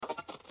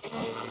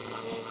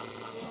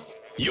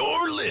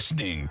You're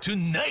listening to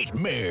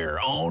Nightmare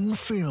on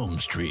Film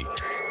Street.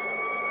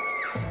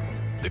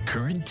 The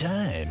current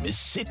time is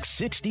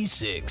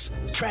 6:66.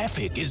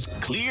 Traffic is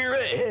clear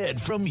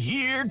ahead from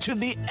here to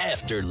the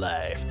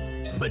afterlife,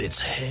 but it's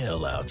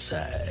hell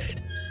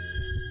outside.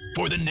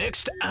 For the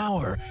next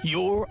hour,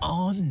 you're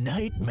on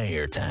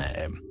Nightmare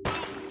Time.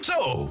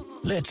 So,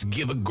 let's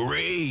give a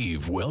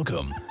grave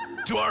welcome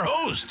to our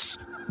hosts,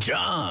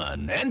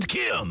 John and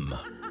Kim.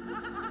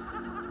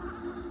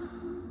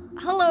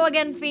 Hello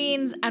again,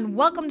 fiends, and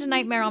welcome to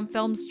Nightmare on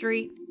Film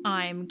Street.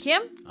 I'm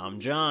Kim. I'm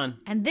John.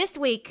 And this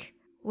week,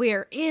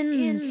 we're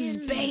in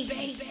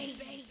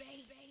space.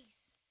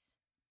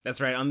 That's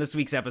right. On this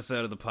week's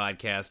episode of the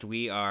podcast,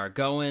 we are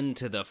going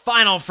to the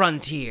final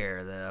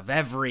frontier of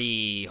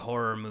every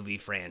horror movie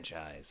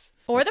franchise.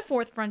 Or the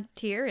fourth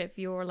frontier if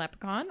you're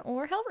Leprechaun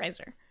or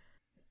Hellraiser.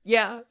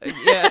 Yeah.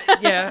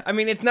 I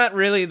mean, it's not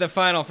really the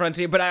final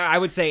frontier, but I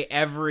would say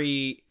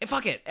every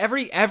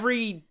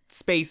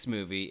space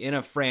movie in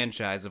a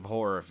franchise of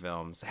horror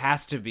films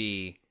has to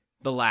be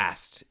the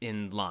last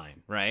in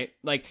line, right?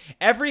 Like,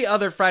 every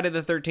other Friday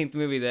the 13th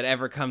movie that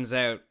ever comes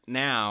out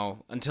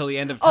now until the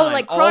end of time. Oh,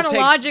 like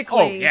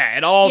chronologically.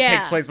 It all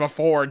takes place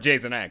before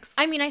Jason X.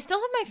 I mean, I still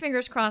have my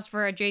fingers crossed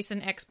for a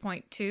Jason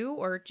X.2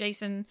 or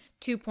Jason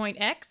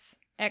 2.x,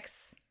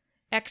 X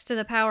to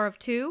the power of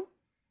 2.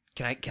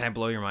 Can I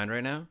blow your mind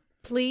right now?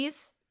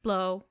 Please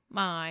blow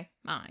my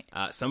mind.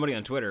 Somebody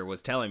on Twitter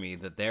was telling me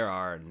that there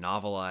are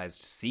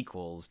novelized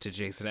sequels to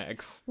Jason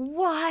X.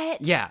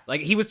 What? Yeah, like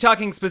he was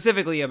talking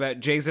specifically about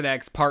Jason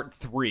X Part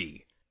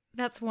 3.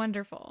 That's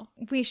wonderful.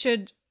 We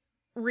should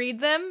read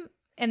them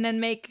and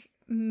then make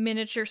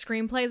miniature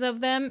screenplays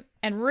of them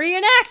and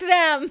reenact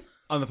them!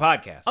 On the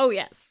podcast. Oh,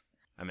 yes.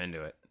 I'm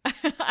into it.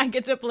 I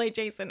get to play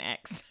Jason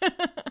X.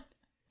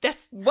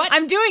 That's what?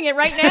 I'm doing it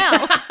right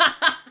now.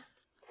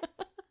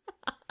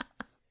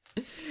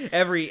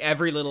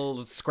 Every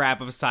little scrap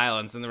of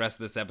silence in the rest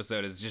of this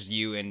episode is just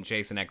you and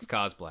Jason X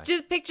cosplay.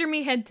 Just picture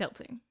me head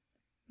tilting.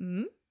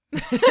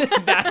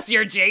 That's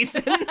your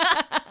Jason?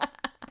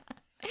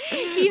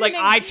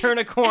 I turn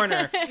a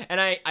corner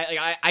and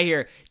I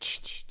hear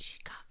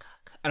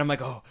and I'm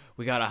like, oh,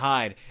 we gotta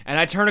hide. And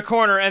I turn a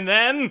corner and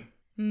then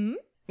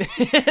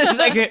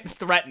like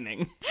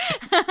threatening.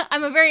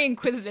 I'm a very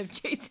inquisitive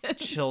Jason.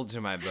 Chilled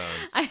to my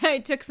bones. I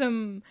took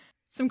some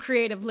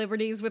creative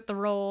liberties with the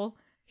role.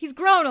 He's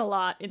grown a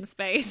lot in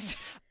space.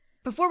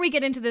 Before we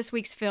get into this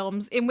week's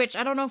films, in which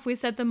I don't know if we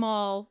said them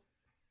all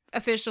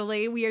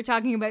officially, we are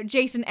talking about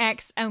Jason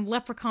X and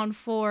Leprechaun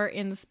 4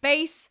 in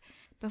space.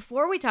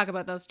 Before we talk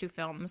about those two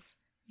films,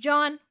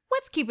 John,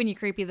 what's keeping you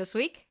creepy this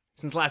week?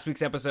 Since last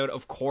week's episode,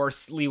 of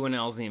course, Leigh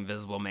Whannell's The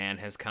Invisible Man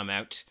has come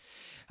out.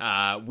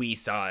 We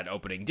saw it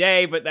opening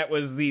day, but that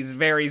was the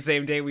very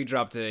same day we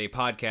dropped a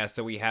podcast,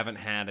 so we haven't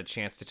had a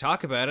chance to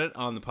talk about it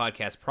on the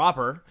podcast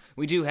proper.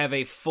 We do have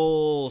a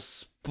full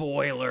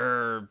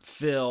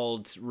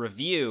spoiler-filled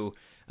review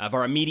of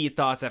our immediate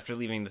thoughts after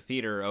leaving the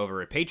theater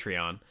over at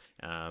Patreon.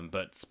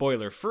 But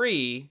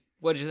spoiler-free,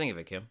 what did you think of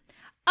it, Kim?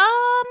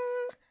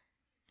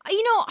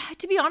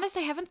 To be honest,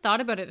 I haven't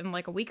thought about it in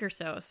like a week or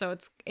so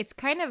it's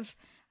kind of...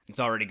 It's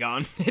already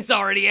gone. It's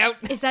already out.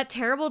 Is that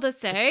terrible to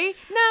say?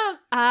 No.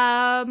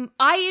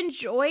 I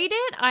enjoyed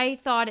it. I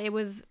thought it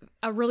was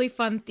a really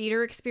fun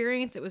theater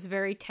experience. It was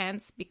very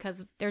tense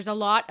because there's a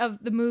lot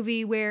of the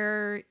movie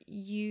where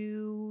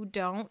you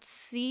don't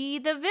see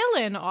the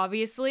villain,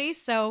 obviously.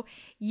 So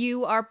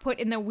you are put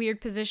in the weird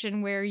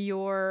position where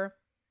you're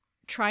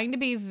trying to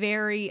be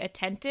very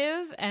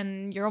attentive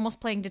and you're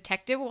almost playing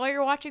detective while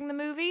you're watching the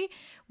movie,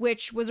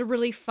 which was a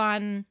really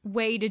fun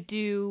way to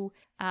do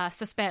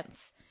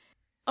suspense.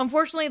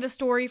 Unfortunately, the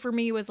story for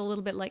me was a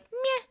little bit like,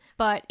 meh.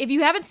 But if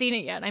you haven't seen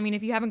it yet, I mean,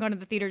 if you haven't gone to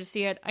the theater to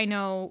see it, I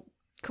know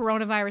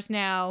coronavirus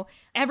now,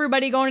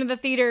 everybody going to the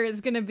theater is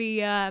going to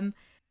be, I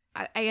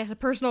guess, a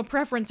personal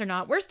preference or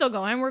not. We're still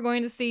going. We're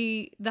going to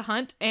see The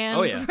Hunt,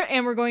 and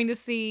and we're going to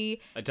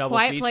see a double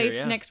Quiet feature,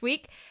 Place next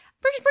week.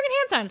 We're just bringing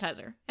hand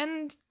sanitizer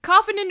and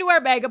coughing into our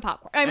bag of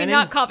popcorn. I mean,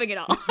 not coughing at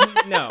all.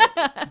 No.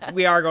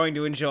 We are going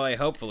to enjoy,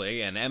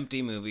 hopefully, an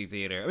empty movie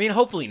theater. I mean,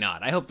 hopefully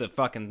not. I hope the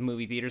fucking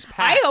movie theater's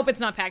packed. I hope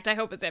it's not packed. I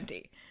hope it's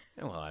empty.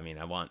 Well, I mean,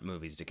 I want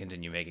movies to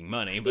continue making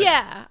money, but...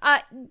 Yeah.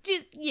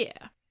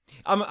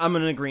 I'm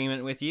in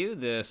agreement with you.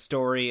 The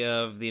story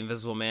of The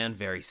Invisible Man,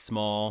 very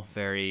small,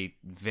 very,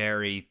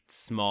 very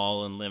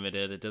small and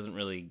limited. It doesn't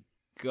really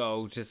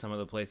go to some of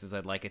the places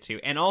I'd like it to.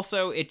 And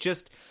also, it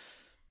just...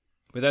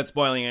 Without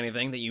spoiling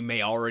anything that you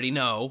may already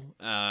know,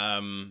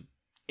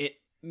 it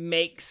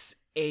makes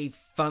a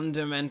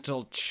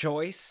fundamental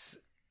choice.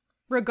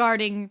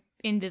 Regarding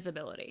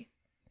invisibility.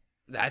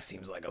 That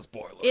seems like a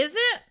spoiler. Is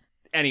it?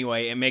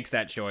 Anyway, it makes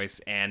that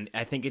choice, and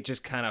I think it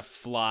just kind of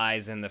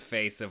flies in the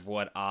face of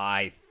what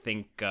I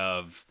think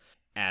of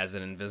as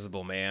an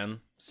Invisible Man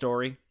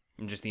story,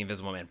 and just the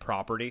Invisible Man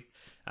property.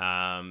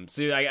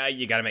 So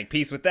you gotta make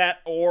peace with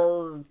that,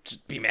 or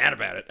just be mad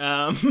about it.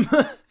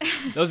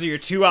 Those are your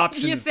two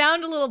options. You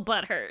sound a little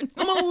butthurt.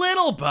 I'm a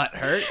little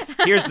butthurt.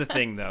 Here's the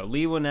thing, though.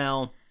 Leigh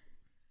Whannell,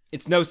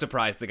 it's no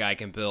surprise the guy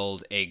can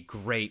build a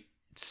great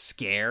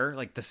scare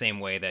like the same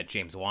way that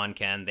James Wan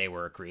can. They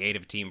were a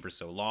creative team for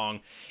so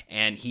long,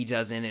 and he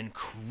does an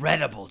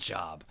incredible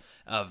job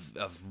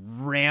of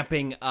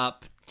ramping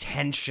up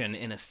tension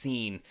in a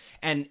scene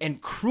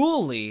and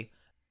cruelly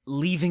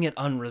leaving it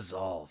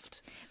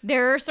unresolved.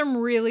 There are some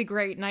really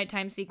great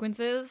nighttime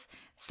sequences,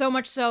 so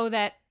much so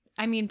that,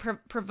 I mean,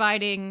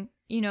 providing,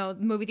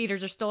 movie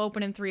theaters are still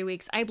open in 3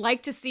 weeks, I'd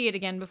like to see it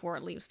again before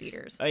it leaves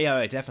theaters.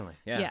 Yeah, definitely.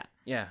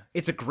 Yeah.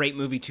 It's a great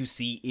movie to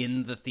see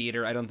in the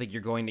theater. I don't think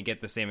you're going to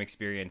get the same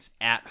experience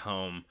at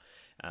home.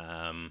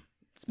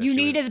 You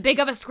need as big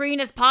of a screen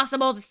as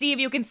possible to see if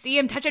you can see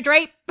him touch a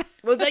drape.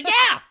 Well,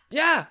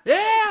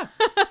 yeah.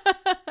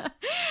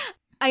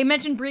 I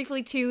mentioned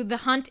briefly, too, The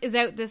Hunt is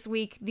out this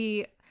week.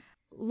 The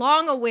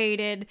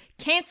long-awaited,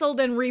 canceled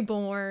and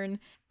reborn,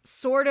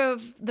 sort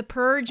of The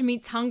Purge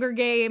meets Hunger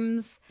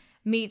Games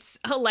meets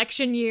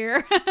election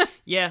year.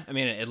 Yeah, I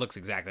mean, it looks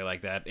exactly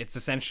like that. It's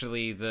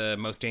essentially the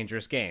Most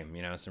Dangerous Game.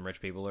 Some rich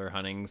people are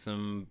hunting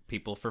some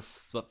people for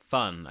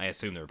fun. I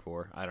assume they're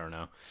poor. I don't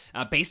know.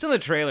 Based on the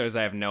trailers,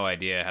 I have no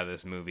idea how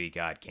this movie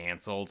got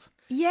canceled.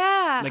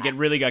 Yeah. Like, it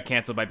really got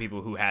canceled by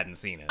people who hadn't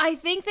seen it. I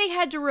think they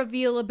had to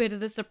reveal a bit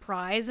of the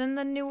surprise in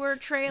the newer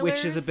trailers.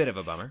 Which is a bit of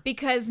a bummer.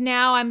 Because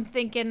now I'm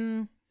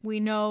thinking we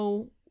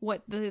know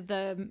what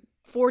the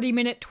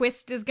 40-minute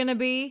twist is going to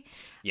be.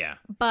 Yeah.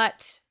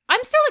 But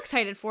I'm still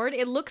excited for it.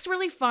 It looks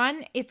really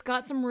fun. It's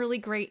got some really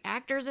great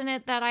actors in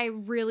it that I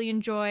really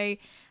enjoy.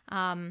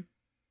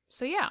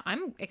 So yeah,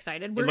 I'm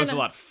excited. It looks a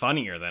lot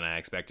funnier than I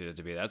expected it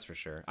to be, that's for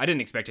sure. I didn't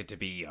expect it to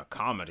be a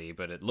comedy,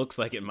 but it looks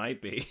like it might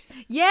be.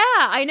 Yeah,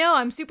 I know.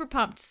 I'm super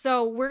pumped.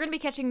 So we're going to be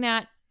catching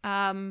that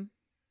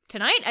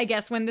tonight, I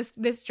guess, when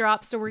this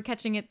drops. So we're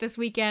catching it this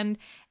weekend.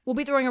 We'll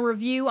be throwing a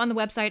review on the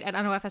website at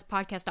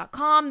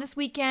nofspodcast.com this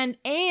weekend,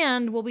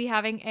 and we'll be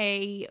having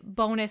a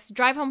bonus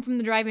Drive Home from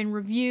the Drive-In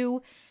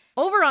review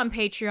over on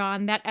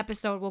Patreon. That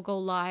episode will go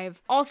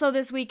live also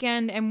this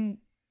weekend, and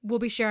we'll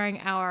be sharing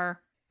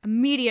our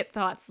immediate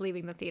thoughts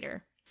leaving the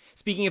theater.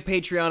 Speaking of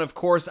Patreon, of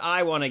course,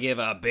 I want to give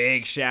a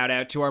big shout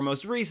out to our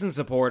most recent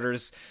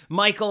supporters,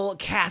 Michael,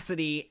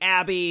 Cassidy,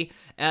 Abby,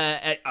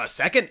 a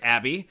second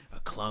Abby, a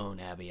clone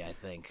Abby, I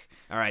think.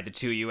 All right, the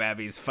two of you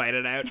Abbies fight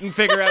it out and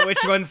figure out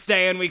which one's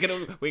staying. We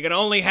can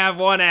only have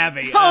one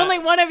Abby. Only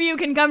one of you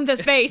can come to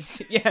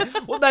space. Yeah,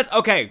 well, that's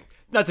okay.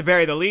 Not to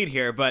bury the lead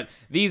here, but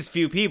these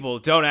few people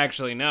don't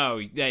actually know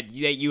that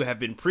you have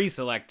been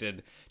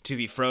pre-selected to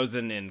be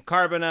frozen in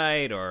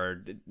carbonite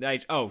or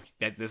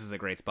this is a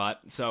great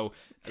spot. So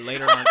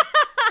later on,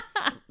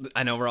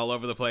 I know we're all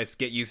over the place.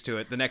 Get used to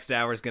it. The next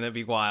hour is going to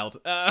be wild.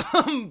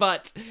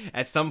 But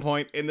at some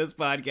point in this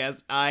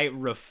podcast, I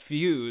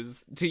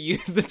refuse to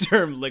use the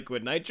term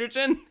liquid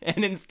nitrogen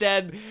and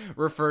instead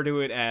refer to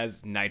it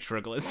as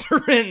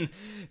nitroglycerin.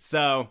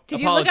 So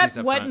did you look up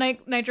what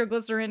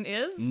nitroglycerin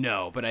is?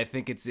 No, but I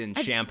think it's in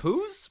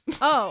shampoos.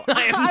 Oh,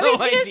 I was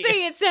going to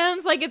say it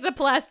sounds like it's a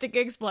plastic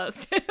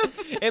explosive.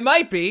 It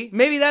might be.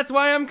 Maybe that's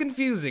why I'm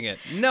confusing it.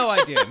 No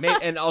idea.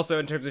 And also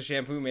in terms of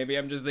shampoo, maybe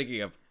I'm just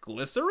thinking of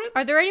glycerin?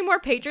 Are there any more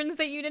patrons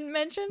that you didn't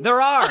mention?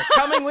 There are.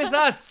 Coming with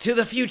us to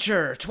the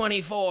future,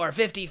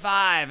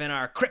 2455 in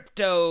our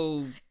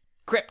crypto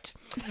crypt.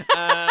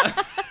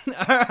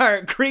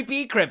 Our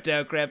creepy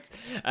crypto crypt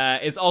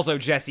is also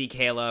Jesse,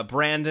 Kayla,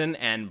 Brandon,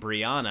 and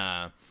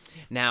Brianna.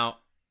 Now,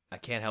 I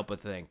can't help but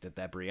think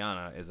that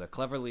Brianna is a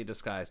cleverly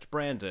disguised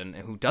Brandon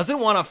who doesn't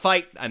want to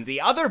fight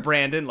the other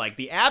Brandon like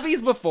the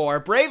Abbeys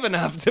before, brave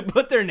enough to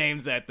put their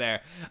names out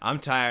there. I'm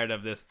tired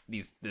of this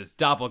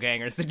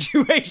doppelganger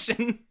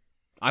situation.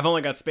 I've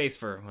only got space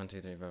for 1, 2,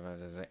 3, 4, 5,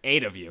 6, 7,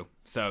 8 of you.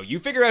 So you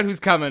figure out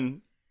who's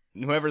coming.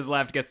 Whoever's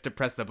left gets to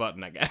press the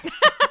button, I guess.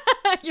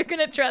 You're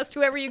going to trust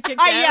whoever you kick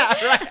out? Yeah,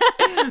 right.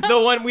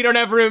 The one, we don't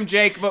have room,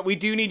 Jake, but we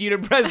do need you to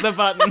press the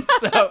button,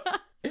 so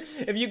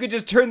if you could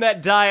just turn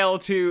that dial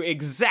to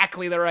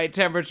exactly the right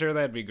temperature,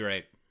 that'd be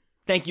great.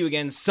 Thank you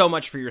again so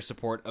much for your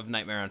support of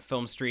Nightmare on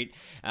Film Street.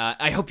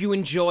 I hope you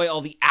enjoy all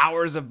the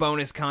hours of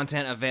bonus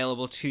content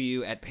available to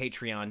you at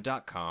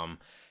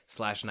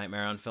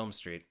patreon.com/Nightmare on Film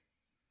Street.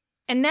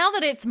 And now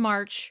that it's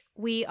March,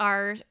 we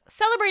are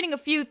celebrating a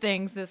few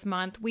things this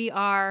month. We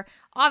are,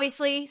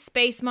 obviously,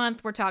 Space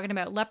Month. We're talking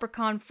about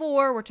Leprechaun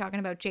 4. We're talking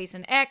about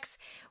Jason X.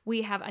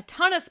 We have a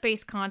ton of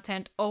space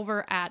content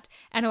over at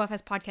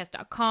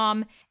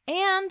nofspodcast.com.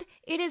 And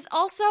it is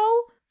also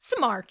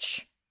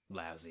Smarch.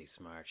 Lousy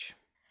Smarch.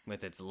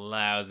 With its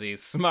lousy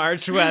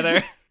Smarch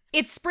weather.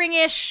 It's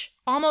springish,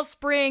 almost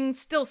spring,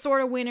 still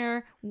sort of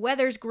winter.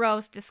 Weather's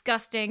gross,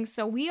 disgusting.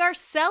 So we are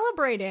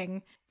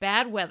celebrating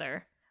bad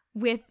weather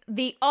with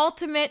the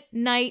ultimate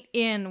night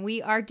in. We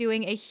are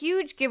doing a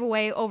huge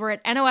giveaway over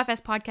at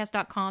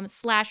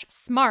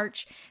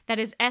nofspodcast.com/smarch. That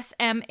is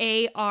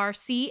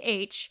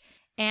SMARCH.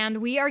 And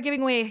we are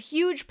giving away a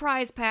huge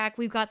prize pack.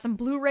 We've got some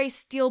Blu-ray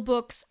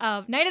steelbooks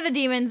of Night of the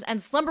Demons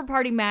and Slumber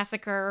Party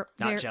Massacre.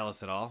 Not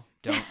jealous at all.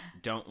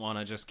 Don't want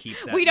to just keep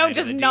that. We don't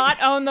just not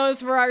own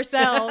those for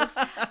ourselves.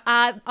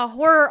 A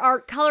horror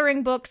art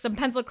coloring book, some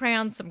pencil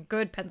crayons, some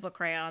good pencil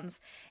crayons,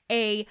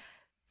 a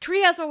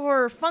Treehouse of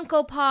Horror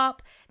Funko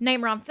Pop,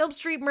 Nightmare on Film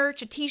Street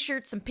merch, a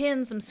t-shirt, some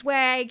pins, some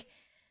swag,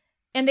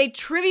 and a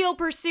Trivial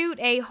Pursuit,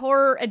 a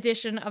horror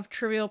edition of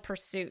Trivial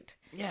Pursuit.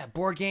 Yeah,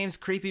 board games,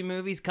 creepy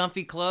movies,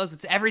 comfy clothes.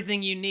 It's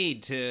everything you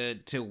need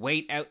to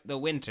wait out the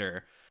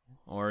winter.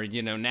 Or,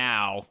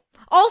 now.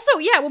 Also,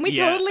 yeah, when we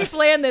totally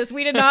planned this,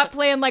 we did not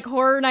plan like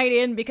horror night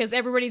in because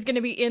everybody's going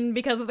to be in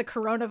because of the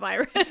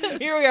coronavirus.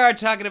 Here we are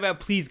talking about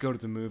please go to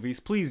the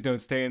movies. Please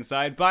don't stay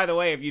inside. By the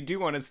way, if you do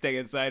want to stay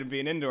inside and be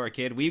an indoor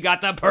kid, we've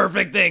got the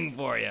perfect thing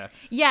for you.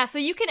 Yeah, so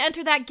you can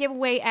enter that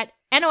giveaway at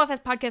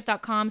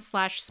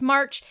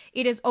nofspodcast.com/smarch.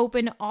 It is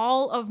open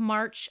all of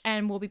March,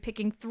 and we'll be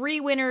picking 3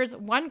 winners,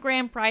 1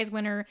 grand prize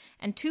winner,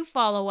 and 2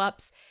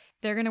 follow-ups.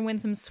 They're going to win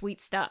some sweet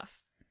stuff.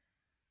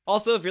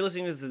 Also, if you're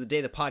listening to this the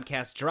day the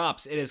podcast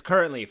drops, it is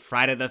currently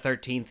Friday the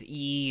 13th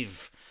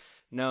Eve,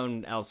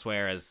 known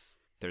elsewhere as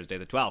Thursday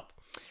the 12th.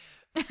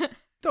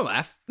 Don't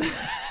laugh.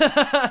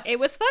 It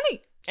was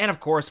funny. And of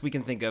course, we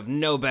can think of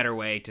no better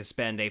way to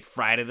spend a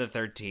Friday the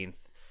 13th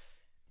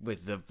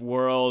with the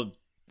world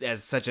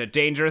as such a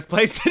dangerous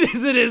place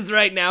as it is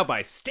right now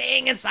by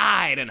staying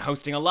inside and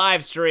hosting a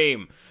live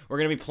stream. We're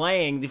going to be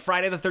playing the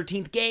Friday the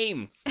 13th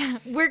games.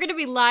 We're going to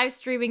be live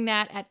streaming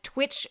that at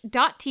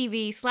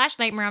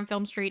twitch.tv/Nightmare on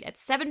Film Street at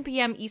 7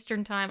 p.m.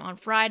 Eastern Time on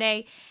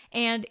Friday.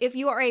 And if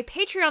you are a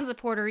Patreon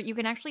supporter, you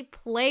can actually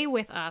play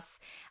with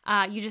us.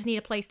 You just need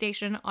a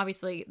PlayStation,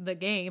 obviously the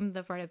game,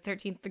 the Friday the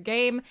 13th, the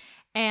game.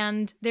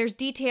 And there's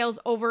details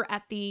over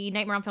at the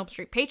Nightmare on Film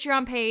Street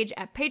Patreon page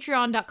at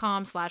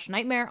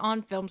patreon.com/Nightmare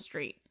on Film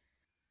Street.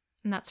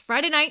 And that's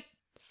Friday night,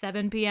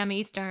 7 p.m.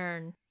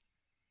 Eastern.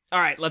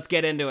 All right, let's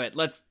get into it.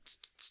 Let's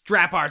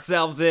strap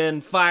ourselves in,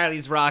 fire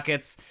these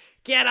rockets,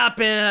 get up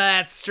into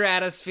that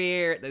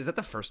stratosphere. Is that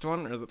the first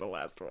one or is it the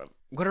last one?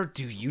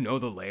 Do you know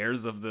the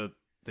layers of the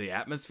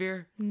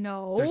atmosphere?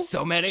 No. There's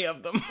so many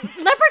of them.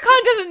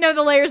 Leprechaun doesn't know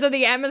the layers of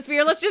the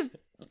atmosphere. Let's just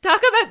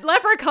talk about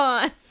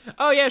Leprechaun.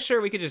 Oh, yeah,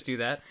 sure, we could just do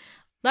that.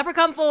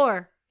 Leprechaun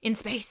 4, in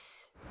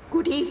space.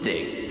 Good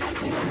evening.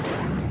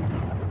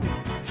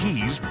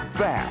 He's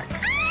back.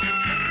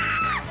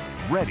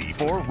 Ready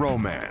for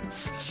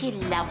romance. She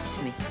loves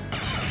me.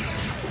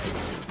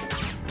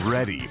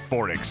 Ready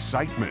for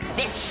excitement.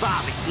 This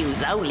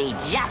barbecue's only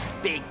just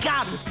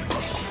begun.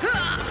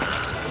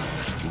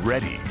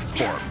 Ready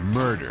for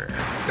murder.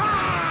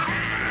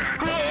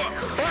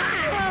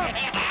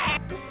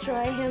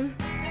 Destroy him.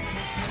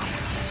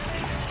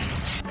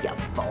 You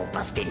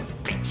ball-busting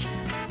bitch.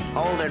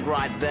 Hold it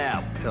right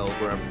there,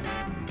 Pilgrim.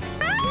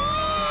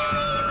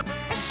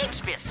 As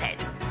Shakespeare said,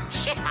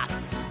 shit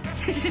happens.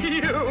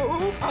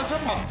 You as a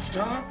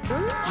monster?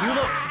 You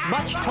look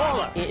much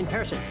taller in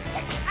person.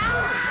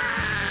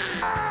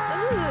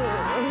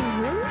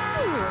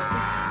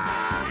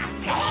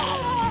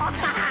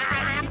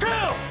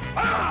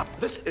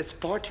 This is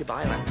far too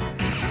violent.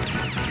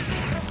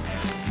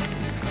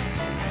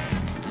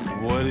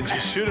 What did you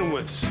shoot him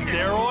with?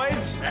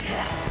 Steroids?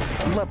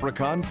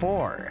 Leprechaun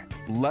 4.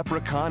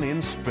 Leprechaun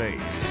in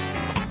Space.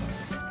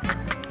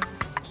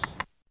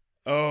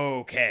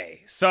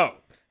 Okay, so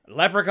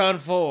Leprechaun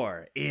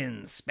 4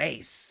 in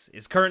Space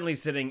is currently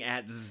sitting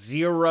at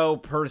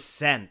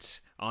 0%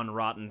 on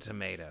Rotten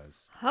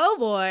Tomatoes. Oh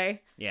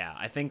boy. Yeah,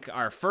 I think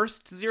our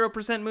first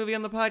 0% movie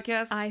on the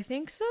podcast. I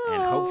think so.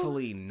 And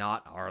hopefully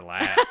not our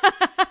last.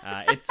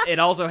 It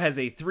also has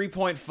a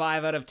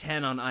 3.5 out of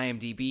 10 on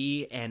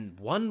IMDb and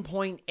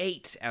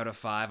 1.8 out of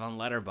 5 on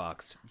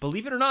Letterboxd.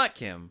 Believe it or not,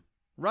 Kim,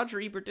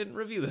 Roger Ebert didn't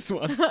review this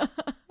one.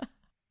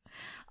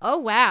 Oh,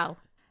 wow.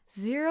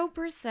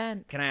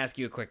 0%. Can I ask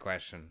you a quick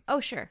question? Oh,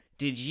 sure.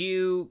 Did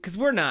you, because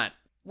we're not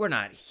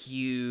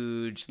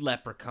huge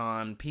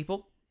Leprechaun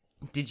people.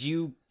 Did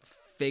you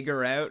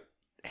figure out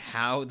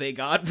how they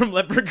got from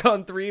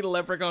Leprechaun 3 to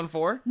Leprechaun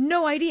 4?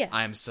 No idea.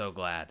 I'm so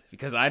glad,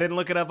 because I didn't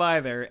look it up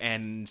either,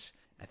 and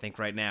I think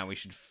right now we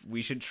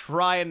should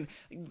try and...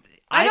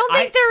 I don't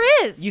think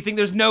there is. You think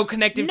there's no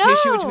connective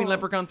tissue between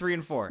Leprechaun 3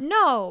 and 4?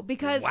 No,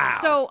 because... Wow.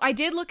 So I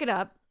did look it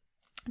up,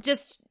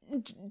 just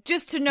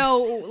to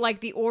know, like,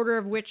 the order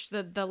of which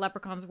the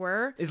leprechauns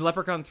were. Is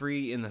Leprechaun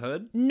 3 in the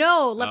hood?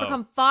 No,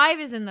 Leprechaun 5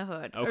 is in the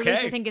hood. Or at least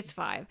Okay. I think it's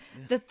 5.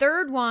 The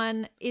third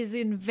one is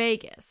in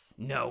Vegas.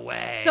 No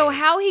way. So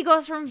how he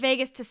goes from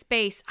Vegas to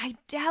space, I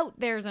doubt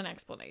there's an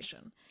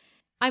explanation.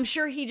 I'm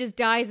sure he just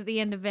dies at the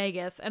end of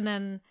Vegas, and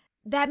then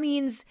that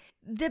means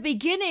the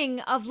beginning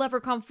of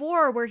Leprechaun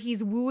 4, where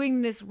he's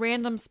wooing this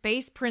random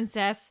space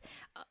princess,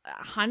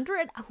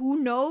 100, who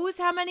knows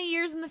how many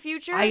years in the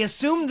future? I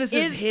assume this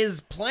is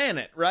his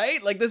planet,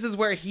 right? Like, this is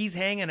where he's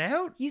hanging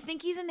out? You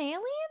think he's an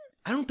alien?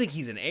 I don't think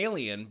he's an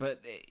alien,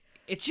 but...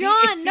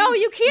 John, no,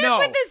 you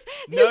can't put this.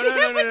 You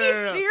can't put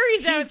these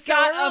theories out. He's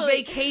got a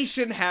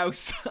vacation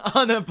house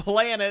on a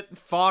planet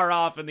far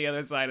off in the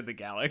other side of the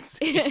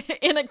galaxy.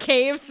 In a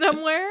cave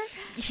somewhere.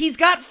 He's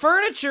got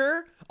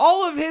furniture.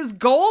 All of his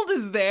gold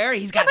is there.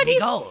 He's got big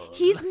gold.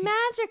 He's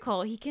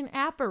magical. He can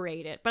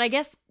apparate it. But I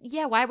guess,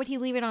 yeah, why would he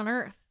leave it on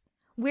Earth?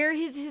 Where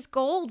is his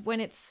gold when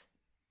it's...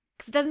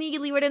 Because doesn't he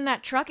leave it in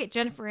that truck at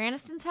Jennifer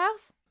Aniston's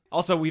house?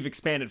 Also, we've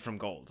expanded from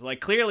gold.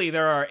 Like, clearly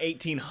there are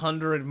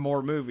 1,800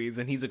 more movies,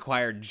 and he's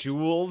acquired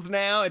jewels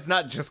now. It's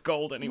not just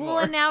gold anymore. Well,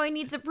 and now he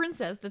needs a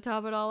princess to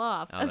top it all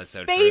off. Oh, a that's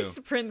so space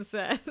true.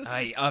 princess.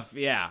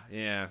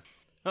 Yeah.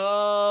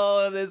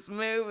 Oh, this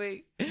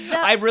movie.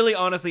 I really,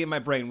 honestly, in my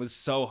brain, was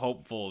so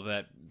hopeful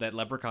that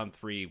Leprechaun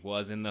 3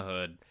 was in the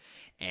hood.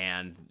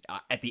 And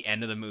at the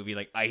end of the movie,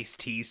 like,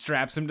 Ice-T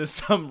straps him to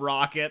some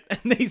rocket, and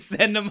they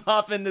send him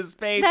off into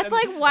space. That's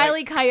like Wile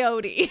E.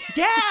 Coyote.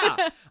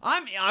 Yeah!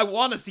 I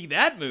want to see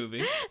that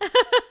movie.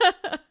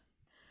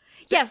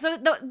 Yeah, so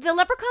the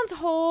Leprechaun's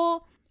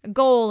whole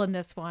goal in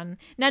this one.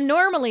 Now,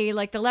 normally,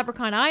 like the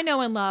Leprechaun I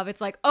know and love,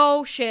 it's like,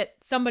 oh shit,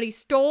 somebody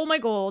stole my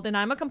gold, and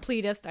I'm a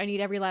completist. I need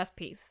every last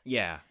piece.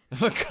 Yeah,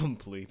 I'm a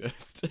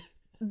completist.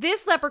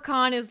 This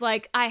Leprechaun is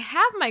like, I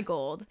have my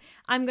gold.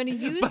 I'm going to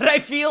use But I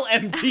feel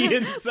empty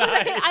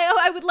inside.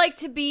 I would like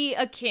to be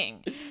a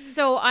king.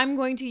 So I'm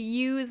going to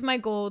use my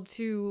gold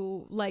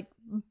to, like,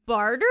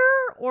 barter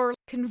or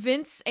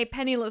convince a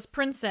penniless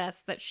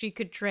princess that she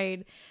could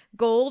trade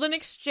gold in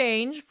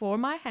exchange for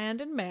my hand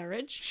in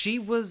marriage. She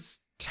was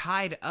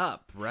tied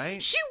up,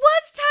 right? She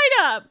was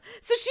tied up.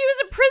 So she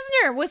was a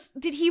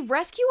prisoner. Did he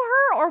rescue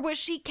her, or was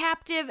she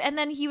captive and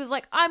then he was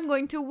like, I'm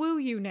going to woo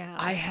you now?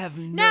 I have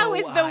no Now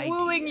is the idea.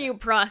 wooing you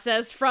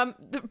process from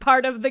the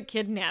part of the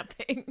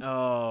kidnapping.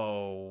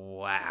 Oh,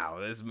 wow.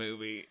 This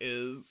movie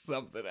is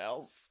something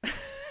else.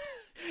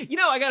 You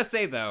know, I gotta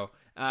say, though,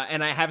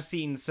 and I have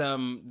seen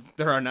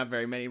there are not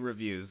very many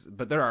reviews,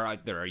 but there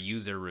are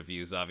user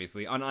reviews,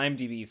 obviously. On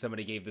IMDb,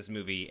 somebody gave this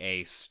movie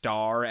a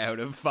star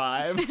out of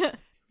 5.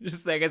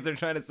 Just, I guess they're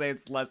trying to say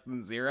it's less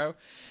than 0.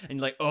 And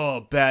you're like,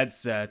 oh, bad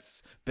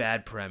sets,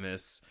 bad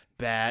premise,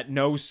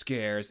 no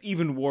scares.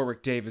 Even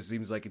Warwick Davis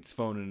seems like it's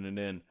phoning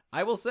it in.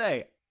 I will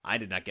say, I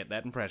did not get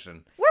that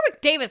impression. Warwick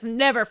Davis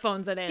never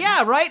phones it in.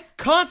 Yeah, right?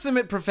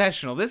 Consummate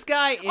professional. This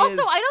guy is...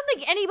 Also, I don't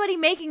think anybody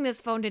making this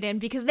phoned it in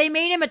because they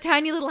made him a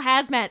tiny little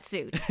hazmat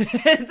suit. They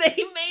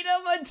made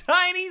him a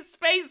tiny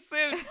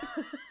spacesuit.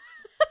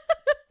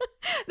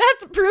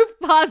 That's proof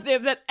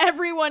positive that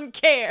everyone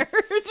cared.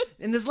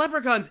 And this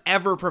Leprechaun's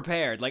ever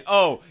prepared. Like,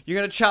 oh, you're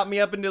going to chop me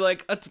up into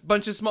like a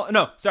bunch of small...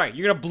 No, sorry,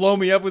 you're going to blow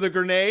me up with a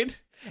grenade?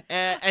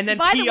 And then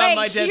By pee the way, on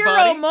my dead hero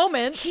body?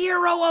 moment.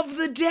 Hero of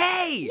the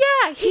day!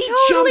 Yeah, he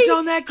jumped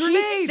on that grenade!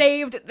 He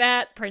saved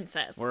that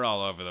princess. We're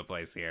all over the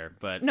place here,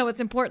 but... No,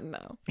 it's important,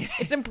 though.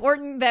 It's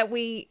important that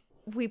we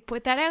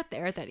put that out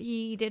there, that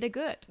he did a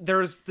good.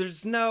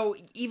 There's no...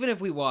 Even if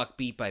we walk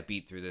beat by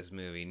beat through this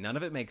movie, none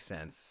of it makes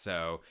sense.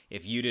 So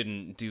if you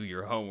didn't do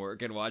your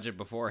homework and watch it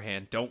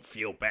beforehand, don't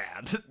feel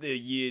bad.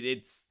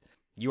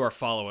 You are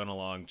following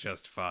along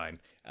just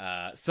fine.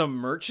 Some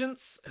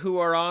merchants who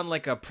are on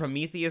like a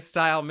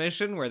Prometheus-style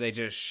mission where they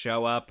just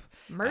show up.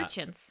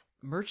 Merchants?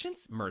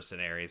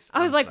 Mercenaries.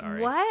 I was I'm like,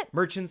 sorry. what?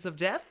 Merchants of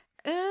Death?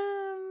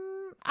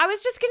 I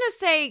was just gonna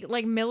say,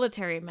 like,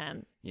 military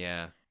men.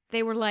 Yeah.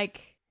 They were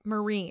like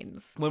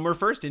Marines. When we're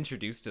first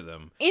introduced to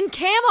them. In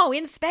camo,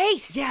 in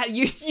space. Yeah,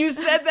 you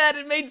said that.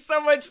 It made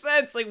so much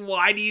sense. Like,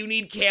 why do you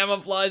need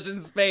camouflage in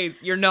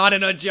space? You're not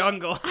in a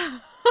jungle.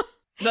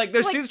 Like,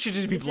 their suits should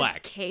just be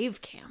black. This is cave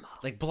camo.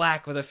 Like,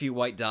 black with a few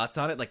white dots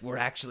on it. Like, we're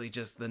actually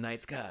just the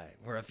night sky.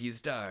 We're a few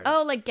stars.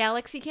 Oh, like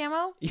galaxy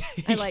camo?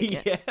 I like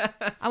it.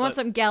 Yeah. I want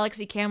some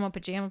galaxy camo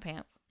pajama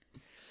pants.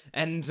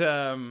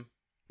 And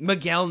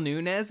Miguel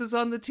Nunez is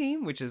on the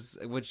team, which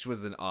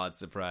was an odd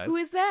surprise. Who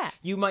is that?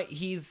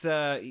 His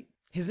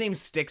name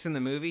sticks in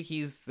the movie.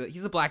 He's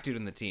the black dude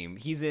in the team.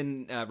 He's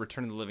in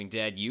Return of the Living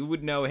Dead. You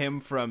would know him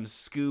from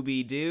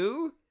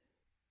Scooby-Doo.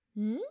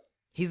 Hmm?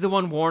 He's the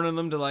one warning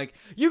them to, like,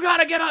 you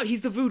gotta get off.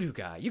 He's the voodoo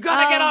guy. You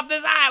gotta get off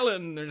this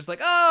island. They're just like,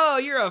 oh,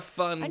 you're a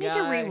fun guy. I need to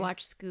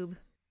rewatch Scoob.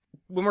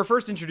 When we're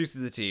first introduced to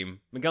the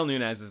team, Miguel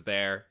Nunez is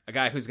there, a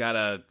guy who's got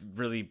a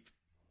really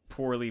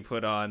poorly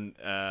put on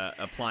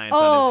appliance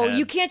on his head.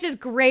 You can't just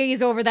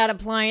graze over that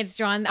appliance,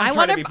 John. I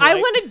trying to be polite.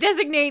 want to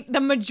designate the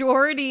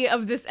majority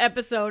of this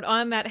episode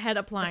on that head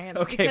appliance.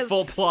 Okay,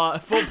 full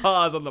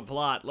pause on the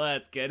plot.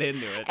 Let's get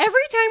into it.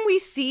 Every time we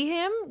see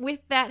him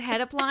with that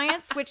head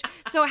appliance,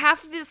 so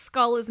half of his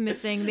skull is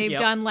missing. They've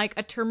done like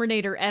a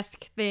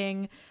Terminator-esque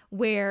thing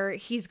where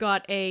he's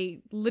got a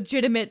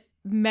legitimate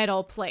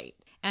metal plate.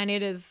 And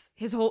it is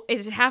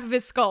half of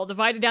his skull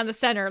divided down the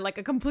center like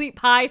a complete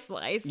pie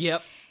slice.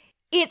 Yep.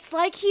 It's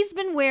like he's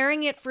been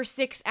wearing it for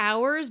 6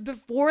 hours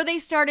before they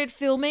started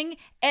filming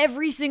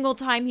every single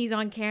time he's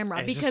on camera.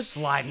 And it's because just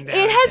sliding down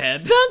it his has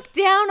head. sunk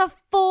down a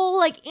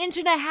full inch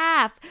and a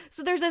half.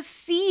 So there's a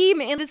seam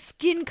in the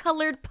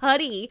skin-colored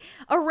putty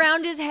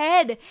around his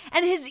head.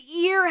 And his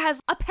ear has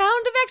a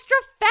pound of extra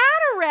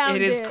fat around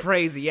it. It is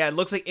crazy. Yeah, it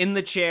looks like in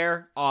the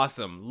chair.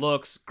 Awesome.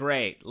 Looks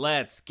great.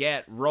 Let's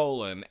get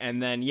rolling.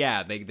 And then,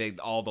 yeah, they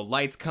all the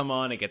lights come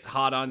on. It gets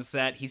hot on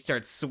set. He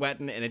starts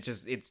sweating, and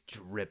it's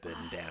dripping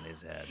down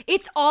his head.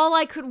 It's all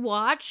I could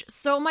watch,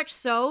 so much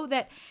so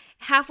that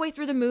halfway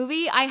through the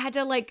movie, I had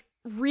to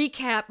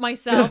recap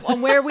myself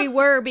on where we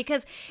were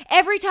because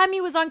every time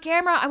he was on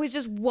camera, I was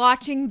just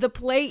watching the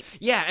plate.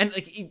 Yeah, and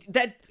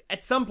that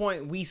at some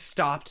point we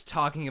stopped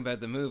talking about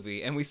the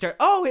movie and we start,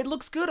 oh, it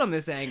looks good on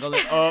this angle.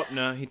 Like, oh,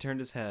 no, he turned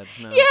his head.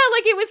 No. Yeah,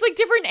 like it was like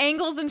different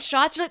angles and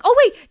shots. You're like, oh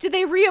wait, did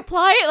they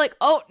reapply it? Like,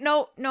 oh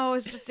no,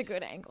 it's just a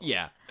good angle.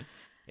 Yeah.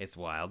 It's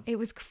wild. It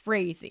was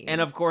crazy. And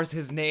of course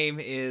his name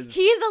is...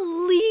 He's a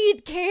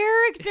lead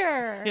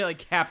character. like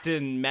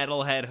Captain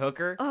Metalhead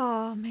Hooker.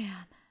 Oh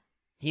man.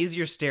 He's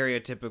your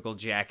stereotypical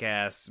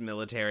jackass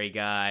military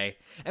guy.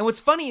 And what's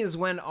funny is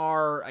when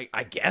our,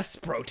 I guess,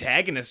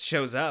 protagonist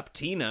shows up,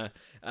 Tina,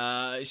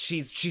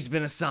 she's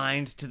been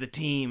assigned to the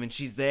team and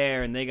she's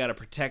there and they gotta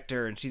protect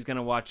her and she's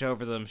gonna watch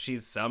over them.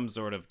 She's some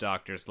sort of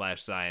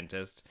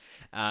doctor/scientist.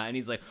 And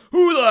he's like,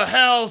 who the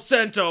hell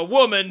sent a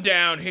woman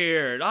down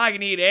here? I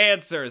need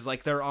answers.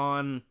 Like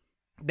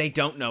they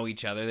don't know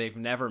each other. They've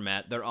never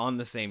met. They're on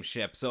the same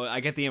ship. So I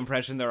get the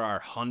impression there are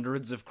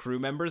hundreds of crew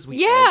members.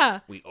 We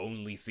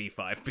only see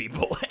 5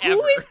 people ever.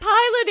 Who is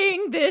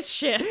piloting this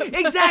ship?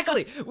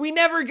 Exactly. We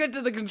never get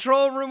to the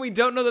control room. We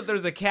don't know that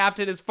there's a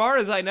captain. As far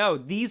as I know,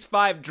 these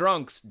 5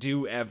 drunks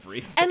do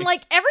everything. And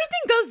like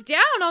everything goes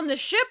down on the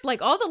ship.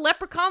 Like all the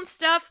leprechaun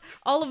stuff,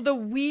 all of the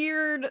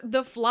weird,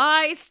 the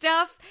fly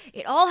stuff.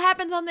 It all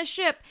happens on the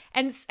ship.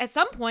 And at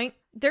some point,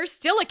 there's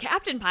still a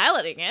captain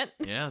piloting it.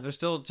 Yeah, they're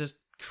still just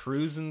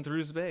cruising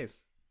through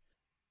space.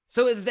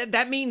 So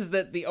that means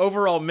that the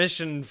overall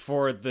mission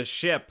for the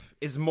ship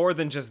is more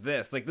than just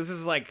this. Like, this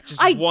is like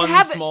just one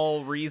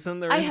small reason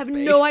they're in space. I have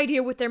no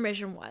idea what their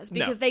mission was,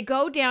 because they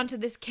go down to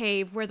this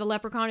cave where the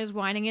leprechaun is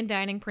whining and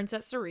dining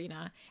Princess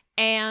Serena,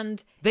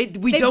 and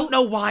we don't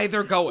know why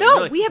they're going. No,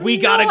 like, we have we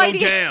no gotta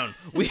idea. go down.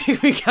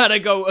 We gotta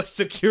go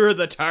secure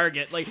the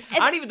target. Like, I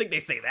don't even think they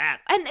say that.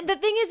 And the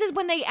thing is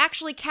when they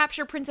actually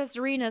capture Princess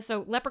Serena,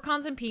 so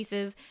leprechaun's in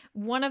pieces,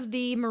 one of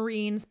the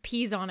Marines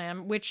pees on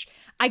him, which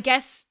I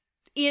guess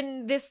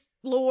in this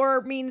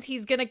lore means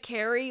he's gonna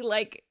carry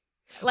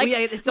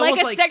it's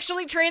like a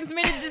sexually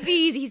transmitted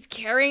disease. He's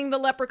carrying the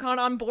leprechaun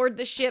on board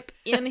the ship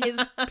in his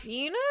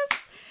penis.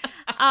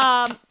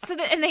 And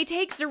they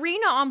take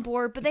Serena on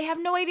board, but they have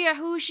no idea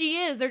who she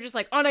is. They're just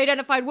like,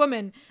 unidentified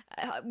woman.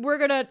 We're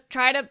gonna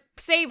try to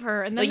save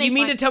her. And then you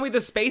mean to tell me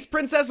the space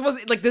princess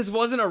this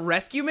wasn't a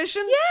rescue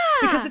mission?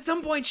 Yeah. Because at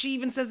some point she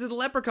even says to the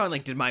leprechaun,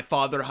 like, did my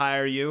father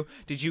hire you?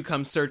 Did you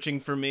come searching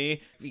for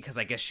me? Because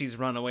I guess she's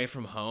run away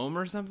from home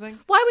or something.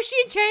 Why was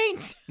she in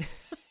chains?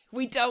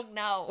 We don't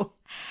know. And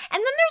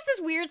then there's this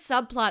weird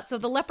subplot. So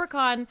the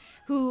leprechaun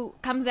who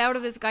comes out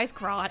of this guy's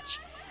crotch.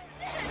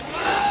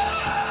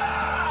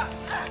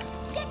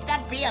 Let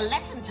that be a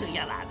lesson to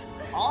you, lad.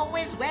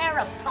 Always wear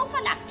a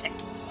prophylactic.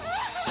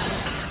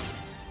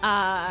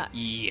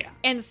 Yeah.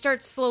 And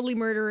starts slowly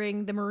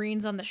murdering the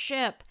Marines on the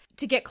ship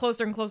to get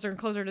closer and closer and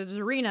closer to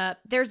Serena.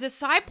 There's this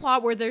side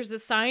plot where there's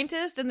this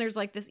scientist and there's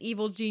like this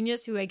evil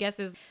genius who I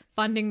guess is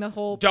funding the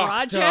whole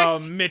project.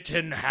 Dr.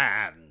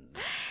 Mittenhand.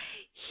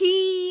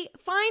 He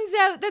finds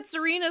out that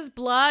Serena's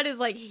blood is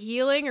like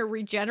healing or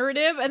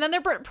regenerative, and then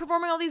they're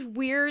performing all these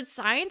weird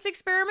science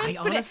experiments,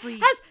 but it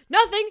has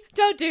nothing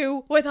to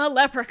do with a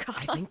leprechaun.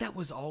 I think that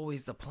was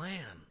always the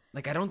plan.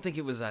 Like, I don't think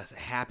it was a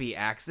happy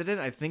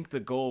accident. I think the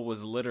goal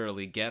was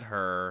literally get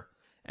her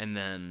and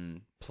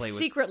then play with...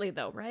 Secretly,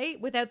 though, right?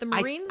 Without the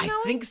Marines knowing?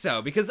 I think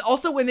so, because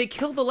also when they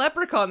kill the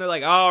leprechaun, they're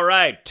like, all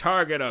right,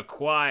 target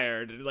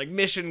acquired. Like,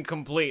 mission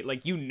complete.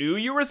 Like, you knew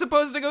you were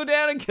supposed to go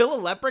down and kill a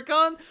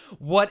leprechaun?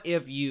 What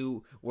if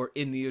you were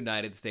in the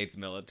United States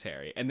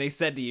military and they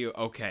said to you,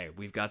 okay,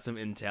 we've got some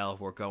intel,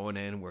 we're going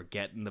in, we're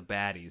getting the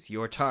baddies.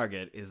 Your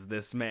target is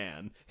this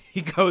man.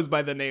 He goes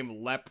by the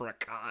name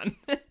Leprechaun.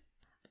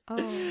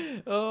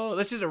 Oh,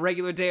 that's just a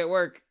regular day at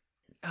work.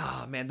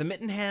 Oh man, the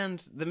Mittenhand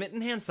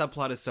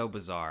subplot is so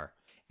bizarre,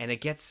 and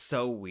it gets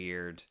so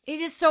weird. It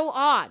is so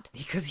odd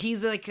because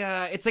he's like,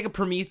 it's like a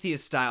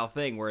Prometheus style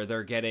thing where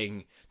they're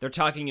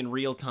talking in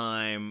real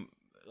time,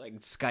 like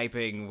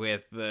Skyping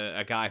with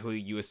a guy who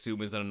you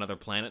assume is on another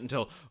planet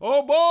until,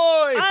 oh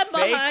boy, I'm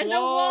fake behind wall.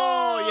 a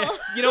wall. Yeah.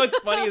 You know what's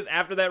funny is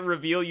after that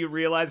reveal, you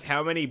realize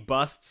how many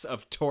busts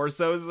of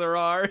torsos there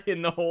are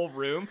in the whole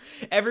room.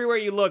 Everywhere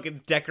you look,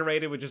 it's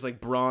decorated with just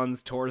like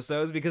bronze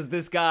torsos because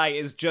this guy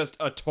is just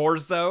a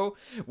torso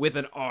with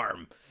an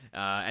arm.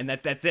 And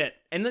that's it.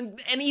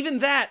 And even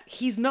that,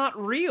 he's not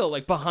real.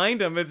 Like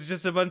behind him, it's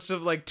just a bunch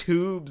of like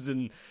tubes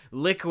and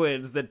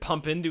liquids that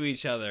pump into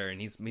each other, and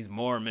he's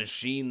more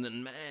machine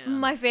than man.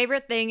 My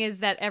favorite thing is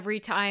that every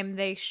time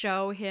they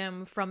show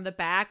him from the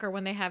back or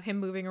when they have him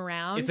moving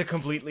around,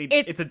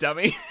 it's a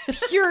dummy.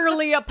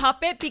 Purely a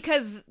puppet,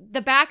 because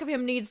the back of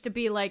him needs to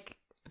be like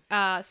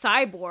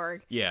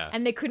cyborg. Yeah.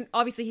 And they couldn't,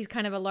 obviously he's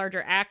kind of a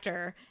larger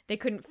actor. They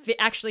couldn't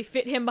actually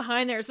fit him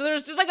behind there. So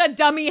there's just like a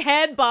dummy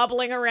head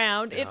bobbling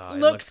around. It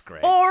looks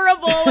great.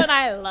 horrible and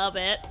I love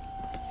it.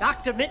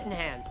 Dr.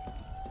 Mittenhand,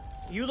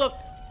 you look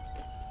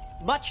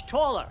much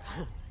taller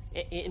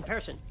in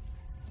person.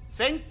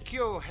 Thank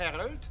you,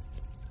 Harold.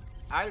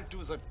 I'll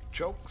do the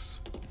jokes.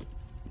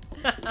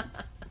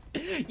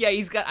 Yeah,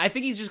 I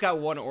think he's just got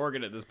one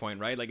organ at this point,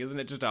 right? Like, isn't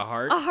it just a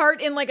heart? A heart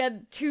in like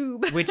a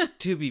tube. Which,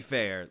 to be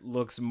fair,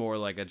 looks more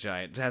like a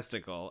giant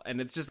testicle, and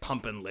it's just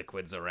pumping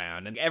liquids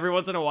around. And every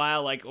once in a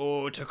while, like,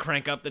 oh, to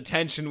crank up the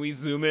tension, we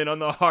zoom in on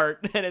the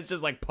heart, and it's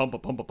just like pump.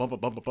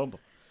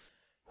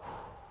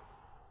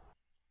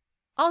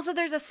 Also,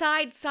 there's a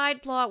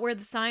side plot where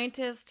the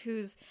scientist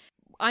who's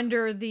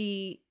under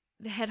the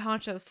head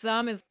honcho's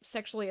thumb is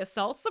sexually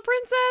assaults the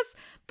princess,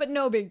 but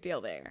no big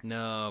deal there.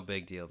 No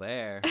big deal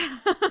there.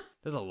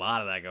 There's a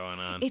lot of that going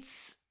on.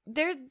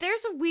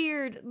 There's a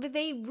weird,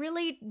 they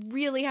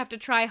really have to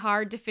try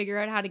hard to figure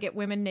out how to get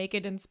women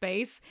naked in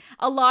space.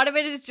 A lot of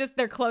it is just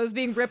their clothes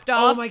being ripped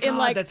off in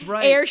like that's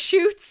right. air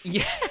shoots.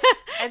 Yeah.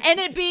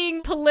 And it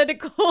being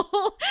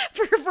political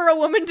for a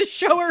woman to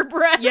show her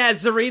breasts. Yeah,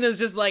 Serena's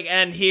just like,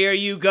 and here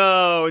you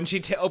go. And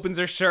she opens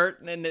her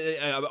shirt, and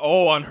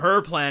on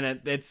her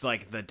planet, it's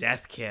like the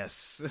death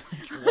kiss.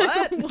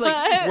 What?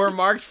 Like, we're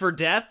marked for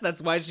death?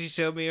 That's why she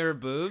showed me her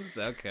boobs?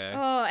 Okay.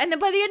 Oh, and then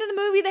by the end of the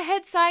movie, the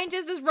head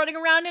scientist is running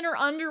around in her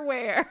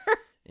underwear.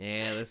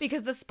 Yeah,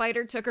 because the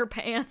spider took her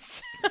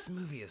pants. This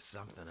movie is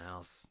something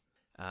else.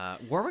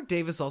 Warwick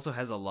Davis also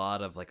has a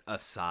lot of like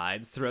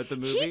asides throughout the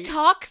movie. He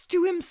talks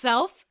to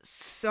himself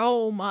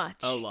so much.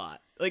 A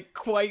lot. Like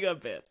quite a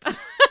bit. At one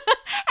point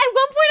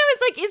I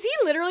was like, is he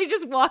literally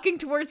just walking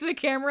towards the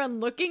camera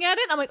and looking at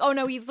it? I'm like, oh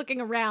no, he's looking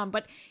around.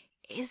 But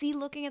is he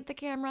looking at the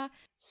camera?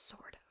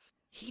 Sort of.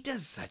 He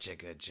does such a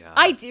good job.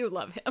 I do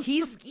love him.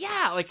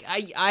 Like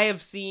I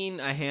have seen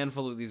a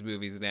handful of these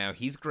movies now.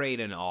 He's great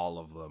in all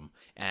of them.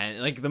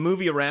 And like the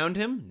movie around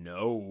him,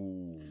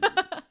 no.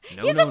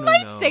 He's a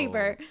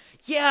lightsaber. No.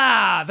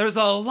 Yeah, there's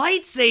a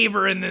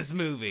lightsaber in this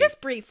movie.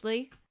 Just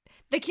briefly.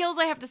 The kills,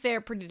 I have to say, are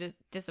pretty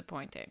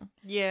disappointing.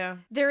 Yeah.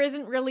 There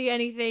isn't really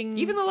anything...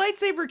 Even the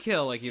lightsaber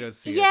kill, like, you don't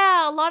see it.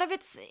 Yeah, a lot of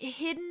it's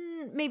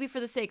hidden, maybe for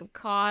the sake of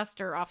cost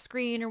or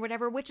off-screen or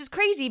whatever, which is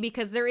crazy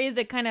because there is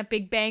a kind of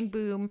big bang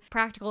boom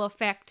practical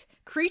effect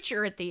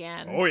creature at the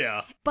end. Oh,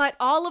 yeah. But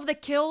all of the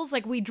kills,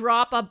 like, we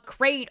drop a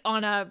crate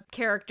on a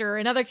character,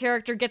 another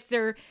character gets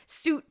their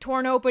suit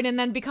torn open and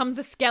then becomes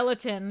a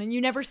skeleton, and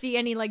you never see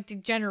any, like,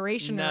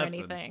 degeneration or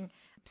anything.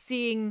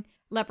 Seeing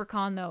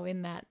Leprechaun, though,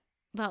 in that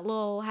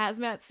little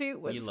hazmat suit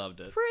was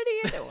pretty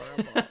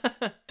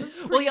adorable.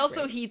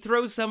 Well, he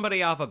throws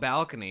somebody off a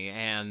balcony,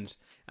 and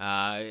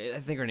I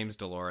think her name's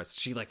Dolores.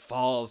 She like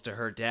falls to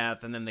her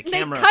death, and then the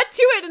camera... They cut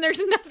to it, and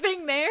there's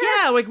nothing there.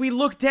 Yeah, like we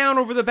look down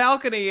over the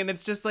balcony, and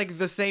it's just like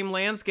the same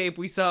landscape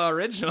we saw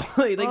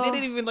originally. Like they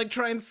didn't even like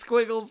try and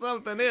squiggle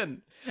something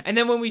in. And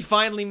then when we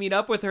finally meet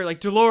up with her, like,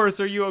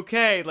 Dolores, are you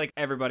okay? Like,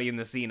 everybody in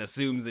the scene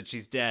assumes that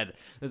she's dead.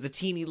 There's a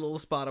teeny little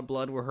spot of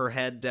blood where her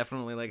head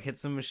definitely, like, hit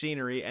some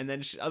machinery, and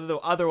then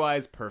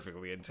otherwise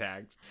perfectly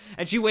intact.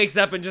 And she wakes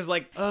up and just,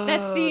 like,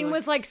 that scene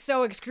was, like,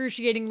 so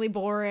excruciatingly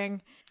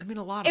boring. I mean,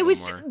 a lot of them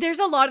were. There's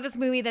a lot of this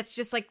movie that's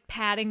just, like,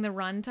 padding the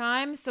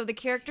runtime, so the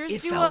characters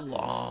felt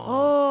long.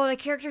 Oh, the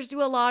characters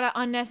do a lot of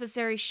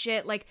unnecessary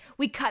shit. Like,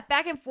 we cut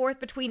back and forth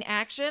between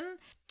action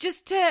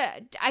just to,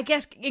 I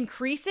guess,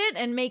 increase it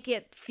and make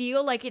it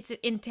feel like it's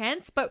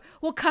intense, but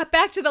we'll cut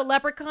back to the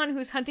leprechaun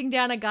who's hunting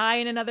down a guy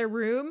in another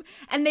room,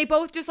 and they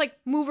both just, like,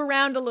 move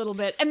around a little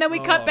bit, and then we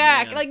cut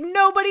back. Man. Like,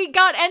 nobody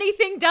got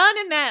anything done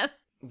in that.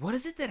 What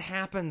is it that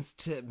happens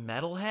to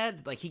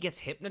Metalhead? Like, he gets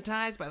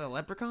hypnotized by the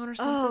leprechaun or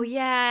something? Oh,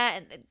 yeah.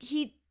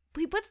 He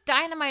puts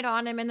dynamite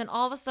on him, and then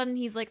all of a sudden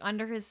he's, like,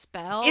 under his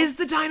spell. Is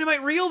the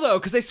dynamite real, though?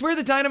 Because I swear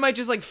the dynamite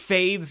just, like,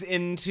 fades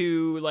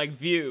into, like,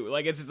 view.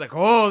 Like, it's just like,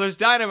 oh, there's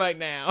dynamite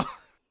now.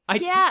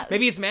 Yeah.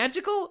 Maybe it's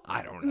magical?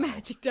 I don't know.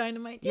 Magic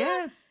dynamite.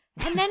 Yeah.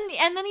 And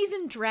then he's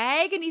in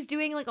drag, and he's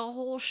doing, like, a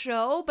whole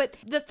show, but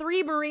the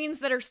 3 Marines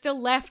that are still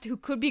left who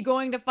could be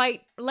going to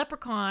fight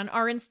Leprechaun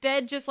are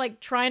instead just, like,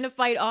 trying to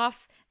fight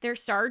off their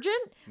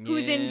sergeant,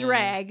 who's in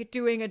drag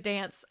doing a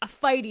dance, a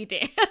fighty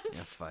dance.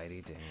 A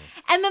fighty dance.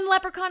 And then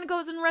Leprechaun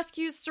goes and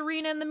rescues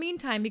Serena in the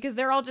meantime because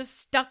they're all just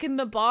stuck in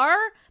the bar,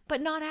 but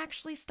not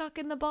actually stuck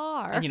in the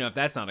bar. And if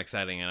that's not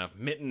exciting enough,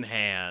 Mitten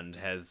Hand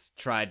has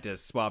tried to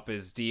swap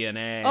his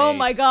DNA. Oh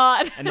my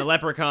god. And the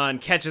Leprechaun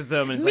catches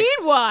them and it's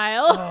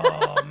meanwhile.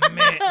 Oh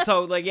man.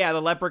 So like, yeah,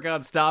 the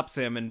Leprechaun stops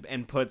him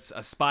and puts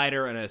a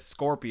spider and a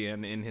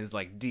scorpion in his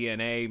like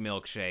DNA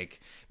milkshake,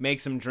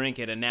 makes him drink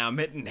it, and now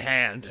Mitten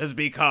Hand has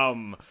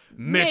become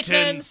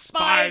Mitten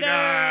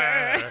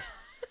Spider.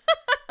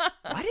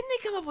 Why didn't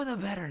they come up with a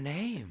better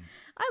name?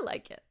 I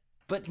like it.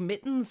 But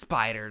Mitten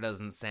Spider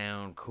doesn't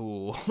sound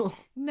cool.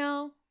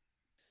 No.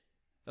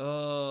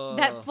 Oh.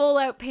 That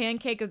full-out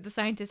pancake of the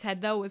scientist's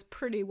head, though, was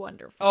pretty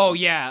wonderful. Oh,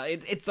 yeah.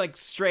 It's like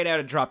straight out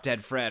of Drop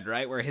Dead Fred,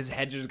 right? Where his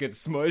head just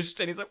gets smushed,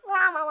 and he's like...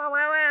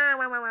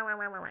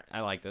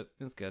 I liked it.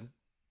 It's good.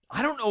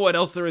 I don't know what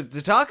else there is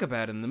to talk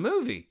about in the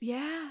movie.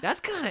 Yeah.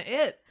 That's kind of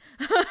it.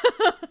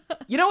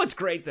 You know what's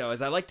great though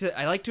is I like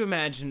to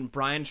imagine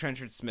Brian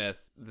Trenchard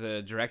Smith,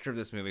 the director of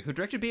this movie, who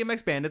directed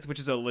BMX Bandits, which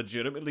is a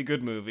legitimately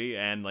good movie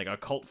and like a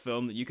cult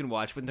film that you can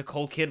watch with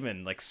Nicole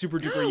Kidman, like super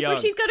duper young.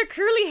 Where she's got her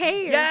curly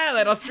hair. Yeah,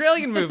 that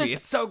Australian movie.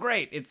 It's so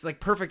great. It's like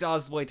perfect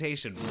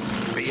exploitation.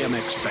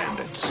 BMX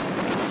Bandits.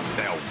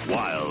 They're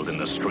wild in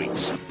the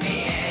streets.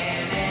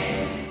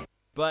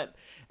 But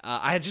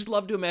I just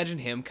love to imagine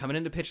him coming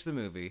in to pitch the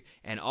movie,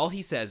 and all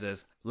he says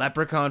is,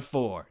 Leprechaun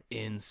 4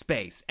 in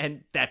space.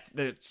 And that's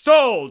the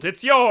sold,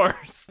 it's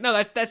yours.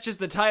 No, that's just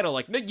the title.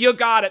 Like, you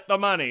got it, the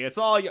money. It's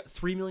all your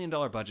 $3 million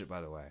budget,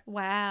 by the way.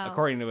 Wow.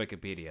 According to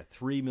Wikipedia,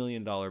 $3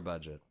 million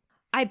budget.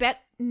 I bet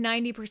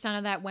 90%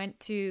 of that went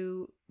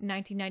to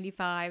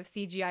 1995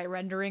 CGI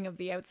rendering of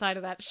the outside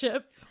of that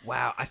ship.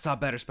 Wow, I saw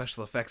better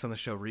special effects on the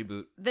show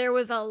Reboot. There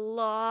was a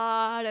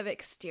lot of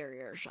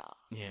exterior shots.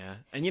 Yeah.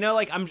 And you know,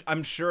 like,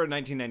 I'm sure in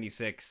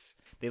 1996...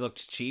 they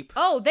looked cheap.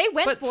 Oh, they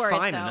went but for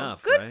fine it, though.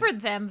 enough, Good right? for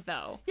them,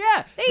 though.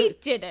 Yeah. They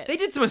did it. They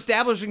did some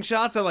establishing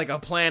shots on, like, a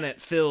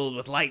planet filled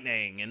with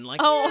lightning and,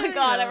 like... Oh, yeah, my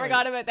God, you know, I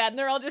forgot about that. And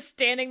they're all just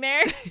standing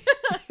there.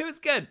 It was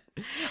good.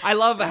 I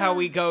love how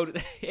we go...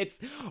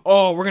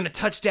 we're going to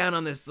touch down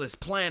on this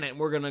planet and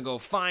we're going to go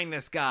find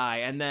this guy.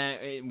 And then...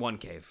 in one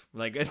cave.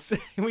 Like,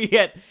 we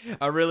get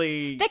a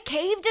really... The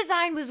cave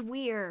design was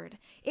weird.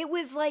 It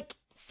was like...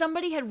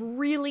 somebody had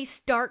really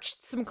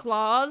starched some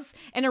claws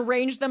and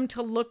arranged them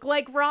to look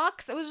like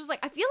rocks. It was just like,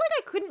 I feel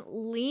like I couldn't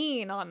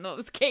lean on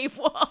those cave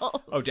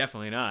walls. Oh,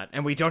 definitely not.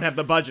 And we don't have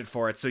the budget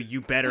for it, so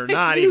you better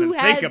not even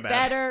think about it.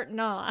 You better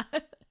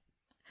not.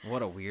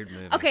 What a weird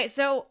movie. Okay,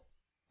 so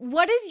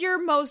what is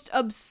your most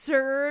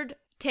absurd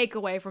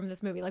takeaway from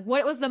this movie? Like,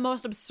 what was the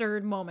most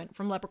absurd moment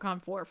from Leprechaun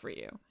 4 for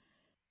you?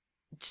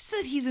 Just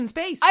that he's in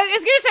space. I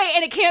was gonna say,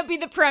 and it can't be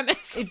the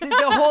premise.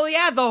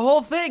 The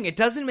whole thing. It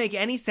doesn't make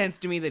any sense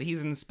to me that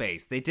he's in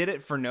space. They did it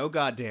for no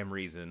goddamn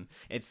reason.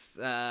 It's,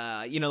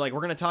 like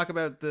we're gonna talk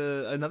about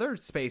another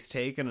space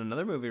take in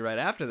another movie right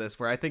after this,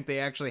 where I think they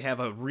actually have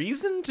a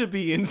reason to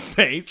be in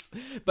space.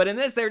 But in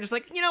this, they're just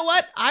like, you know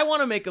what? I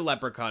want to make a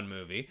Leprechaun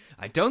movie.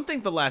 I don't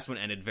think the last one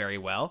ended very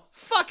well.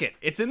 Fuck it.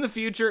 It's in the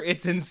future.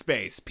 It's in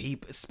space.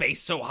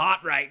 Space so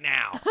hot right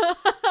now.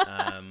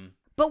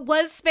 But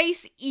was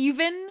space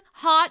even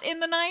hot in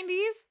the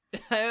 90s?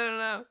 I don't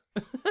know.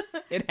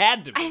 It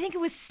had to be. I think it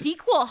was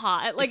sequel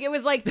hot. Like, it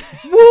was like,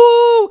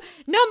 woo,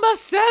 number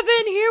 7,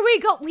 here we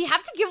go. We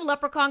have to give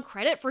Leprechaun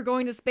credit for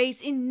going to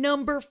space in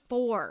number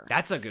 4.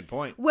 That's a good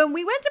point. When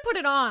we went to put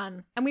it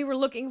on and we were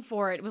looking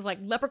for it, it was like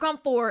Leprechaun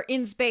 4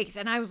 in space.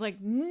 And I was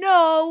like,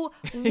 no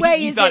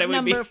way is it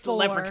number 4.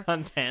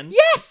 Leprechaun 10?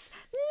 Yes!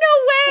 No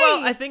way!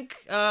 Well, I think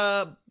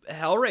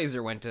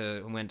Hellraiser went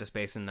to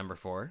space in number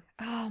 4.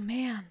 Oh,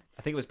 man.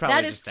 I think it was probably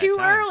That is just too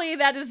that time. early.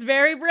 That is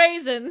very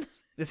brazen.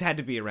 This had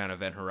to be around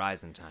Event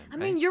Horizon time, I right?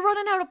 mean, you're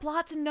running out of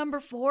plots in number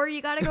 4.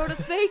 You gotta go to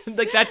space.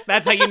 Like,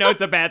 that's how you know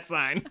it's a bad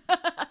sign.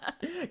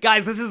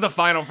 Guys, this is the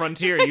final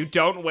frontier. You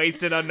don't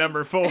waste it on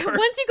number 4. Once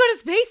you go to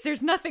space,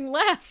 there's nothing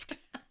left.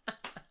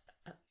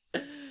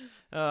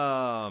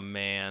 Oh,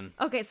 man.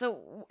 Okay,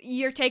 so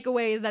your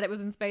takeaway is that it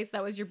was in space.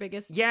 That was your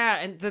biggest... Yeah,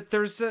 and that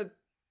there's a...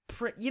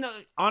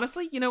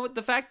 honestly, you know what?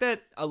 The fact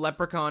that a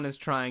leprechaun is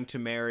trying to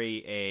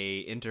marry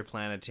a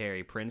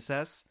interplanetary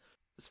princess,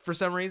 for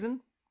some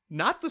reason,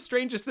 not the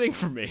strangest thing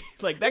for me.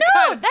 Like, that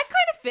kind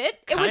of fit.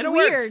 It was kinda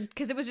weird, works.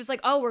 because it was just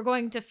like, oh, we're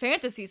going to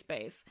fantasy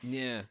space.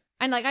 Yeah.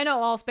 And, like, I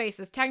know all space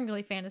is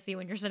technically fantasy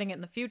when you're sitting it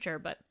in the future,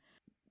 but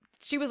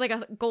she was like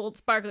a gold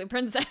sparkly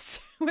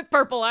princess with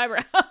purple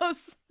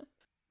eyebrows.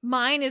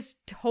 Mine is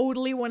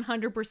totally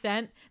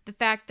 100% the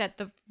fact that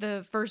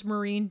the first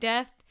Marine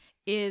death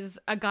is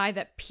a guy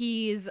that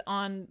pees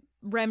on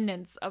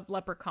remnants of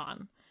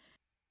Leprechaun.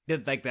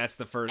 Like, that's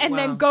the first... And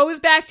then goes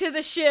back to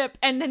the ship,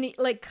 and then he,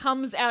 like,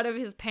 comes out of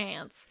his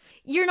pants.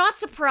 You're not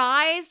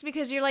surprised,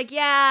 because you're like,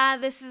 yeah,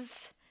 this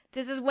is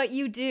what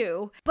you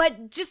do.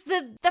 But just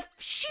the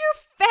sheer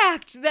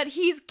fact that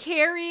he's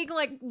carrying,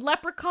 like,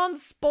 leprechaun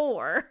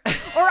spore.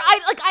 Or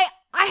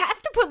I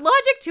have to put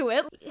logic to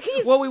it.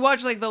 Well, we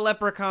watch, like, the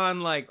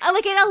leprechaun, like...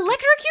 Like, it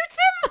electrocutes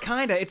him?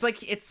 Kinda. It's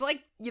like,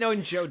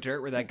 in Joe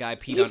Dirt where that guy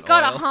peed on oil. He's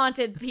got a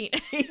haunted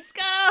penis. He's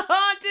got a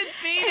haunted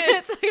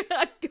penis! It's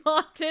like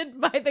haunted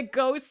by the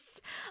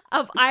ghosts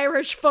of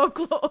Irish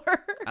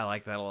folklore. I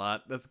like that a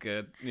lot. That's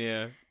good.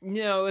 Yeah.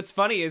 You know, what's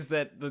funny is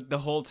that the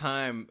whole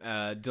time,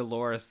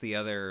 Dolores, the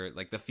other,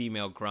 like, the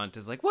female grunt,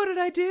 is like, what did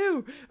I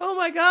do? Oh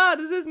my god,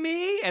 is this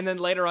me? And then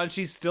later on,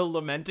 she's still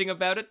lamenting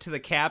about it to the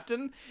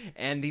captain,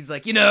 and he's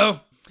like,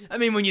 I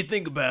mean, when you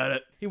think about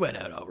it, he went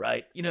out all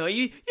right.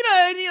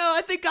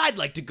 I think I'd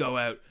like to go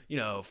out,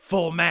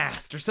 full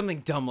mast or something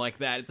dumb like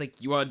that. It's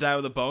like, you want to die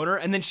with a boner?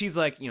 And then she's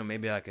like,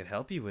 maybe I could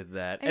help you with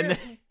that. And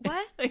then,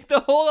 what? Like,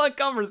 the whole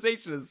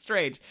conversation is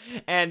strange.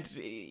 And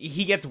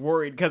he gets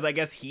worried because I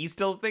guess he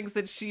still thinks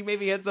that she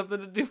maybe had something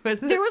to do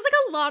with it. There was like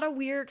a lot of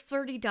weird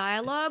flirty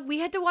dialogue. We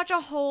had to watch a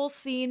whole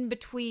scene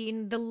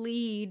between the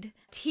lead,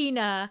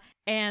 Tina,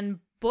 and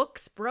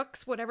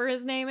Brooks, whatever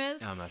his name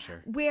is. I'm not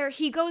sure. Where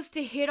he goes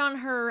to hit on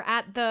her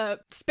at the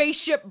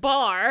spaceship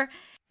bar,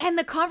 And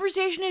the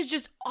conversation is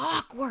just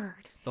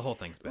awkward. The whole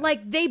thing's bad.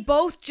 Like, they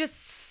both just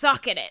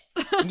suck at it.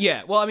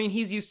 Yeah, well, I mean,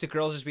 he's used to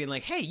girls just being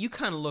like, hey, you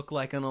kind of look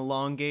like an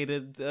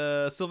elongated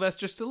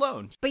Sylvester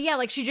Stallone. But yeah,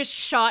 like, she just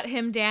shot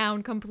him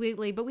down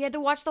completely. But we had to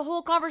watch the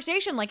whole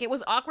conversation. Like, it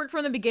was awkward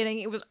from the beginning,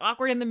 it was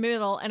awkward in the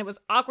middle, and it was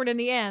awkward in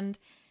the end.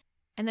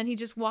 And then he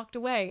just walked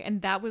away,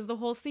 and that was the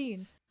whole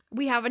scene.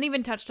 We haven't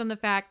even touched on the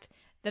fact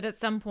that at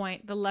some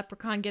point, the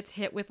leprechaun gets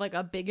hit with, like,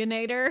 a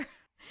Biganator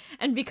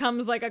and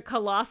becomes, like, a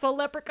colossal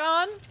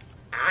leprechaun.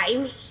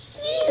 I'm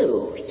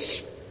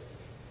huge.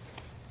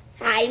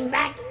 I'm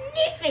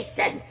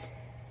magnificent.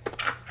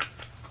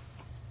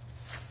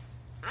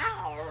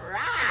 All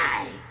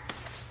right.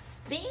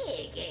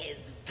 Big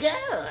is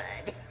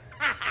good.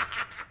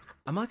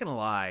 I'm not gonna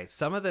lie,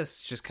 some of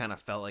this just kind of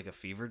felt like a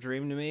fever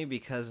dream to me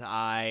because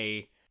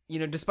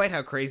despite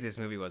how crazy this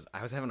movie was,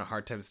 I was having a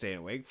hard time staying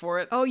awake for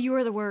it. Oh, you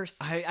were the worst.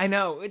 I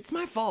know, it's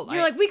my fault.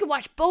 You're like, we could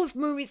watch both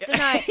movies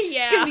tonight.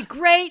 Yeah. It's gonna be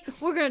great.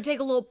 We're gonna take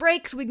a little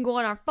break so we can go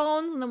on our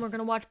phones, and then we're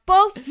gonna watch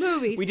both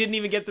movies. We didn't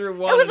even get through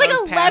one. It was like and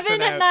I was 11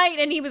 passing at out. night,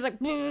 and he was like,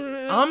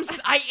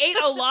 I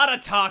ate a lot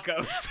of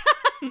tacos.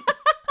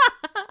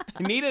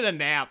 I needed a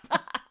nap.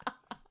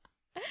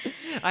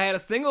 I had a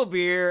single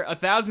beer,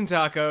 1,000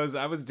 tacos.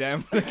 I was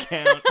down for the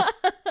count.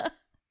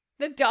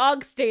 The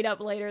dog stayed up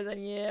later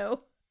than you.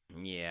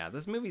 Yeah,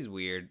 this movie's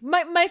weird.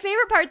 My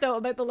favorite part, though,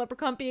 about the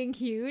leprechaun being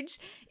huge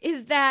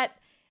is that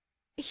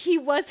he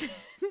wasn't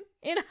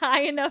in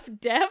high enough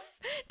def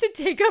to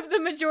take up the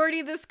majority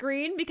of the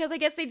screen, because I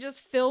guess they just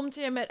filmed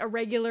him at a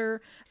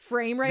regular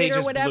frame rate They or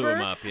just whatever. blew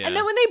him up, yeah. And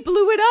then when they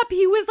blew it up,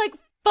 he was like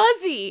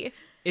fuzzy.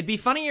 It'd be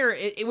funnier,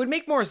 it would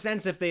make more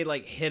sense if they,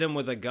 like, hit him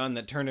with a gun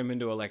that turned him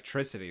into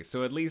electricity.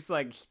 So at least,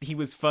 like, he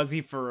was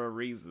fuzzy for a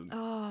reason.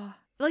 Oh,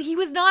 like he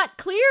was not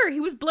clear. He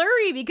was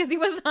blurry because he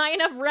wasn't high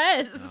enough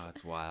res. Oh,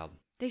 it's wild.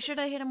 They should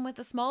have hit him with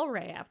a small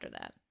ray after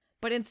that.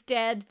 But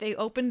instead, they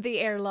opened the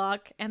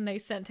airlock and they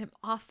sent him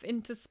off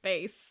into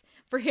space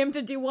for him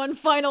to do one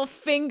final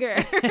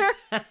finger.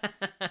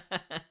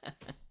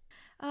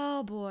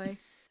 Oh, boy.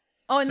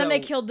 Oh, and then they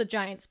killed the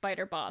giant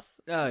spider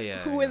boss. Oh, yeah.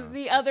 Who was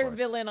the other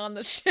villain on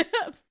the ship.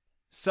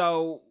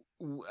 So,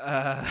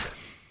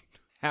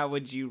 how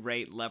would you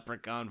rate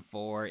Leprechaun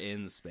 4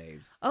 in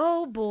space?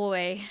 Oh,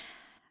 boy.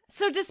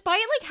 So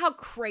despite, like, how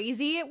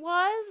crazy it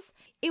was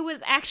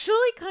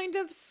actually kind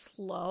of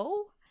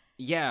slow.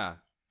 Yeah.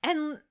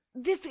 And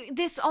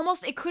this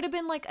almost, it could have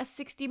been like a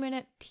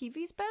 60-minute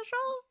TV special.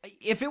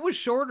 If it was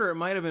shorter, it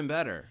might have been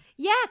better.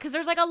 Yeah, because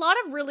there's like a lot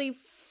of really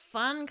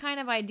fun kind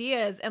of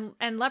ideas, and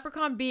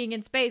Leprechaun being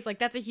in space, like,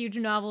 that's a huge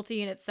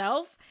novelty in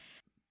itself.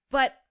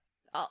 But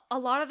a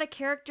lot of the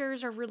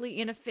characters are really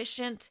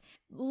inefficient.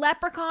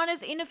 Leprechaun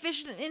is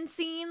inefficient in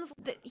scenes.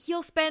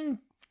 He'll spend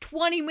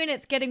 20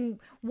 minutes getting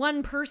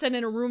one person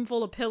in a room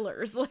full of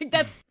pillars. Like,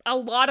 that's a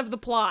lot of the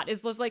plot.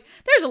 Is just like,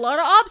 there's a lot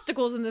of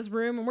obstacles in this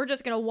room, and we're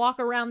just gonna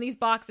walk around these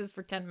boxes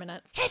for 10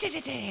 minutes. So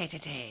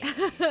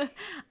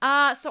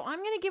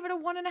I'm gonna give it a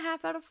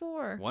 1.5 out of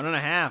 4.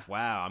 1.5.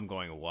 Wow, I'm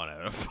going a 1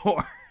 out of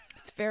 4.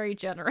 It's very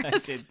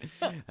generous.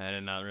 I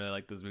did not really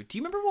like this movie. Do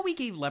you remember what we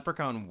gave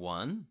Leprechaun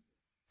 1?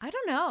 I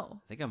don't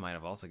know. I think I might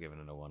have also given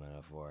it a 1 out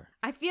of 4.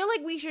 I feel like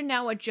we should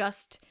now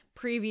adjust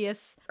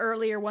previous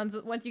earlier ones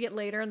once you get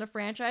later in the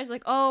franchise.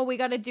 Like, oh, we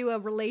got to do a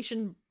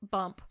relation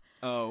bump.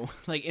 Oh,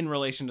 like in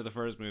relation to the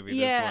first movie,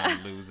 Yeah. this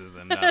one loses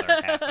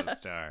another half a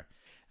star.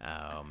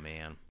 Oh,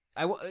 man.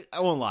 I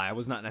won't lie, I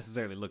was not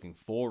necessarily looking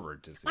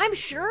forward to seeing I'm this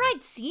sure movie.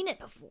 I'd seen it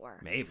before.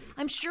 Maybe.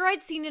 I'm sure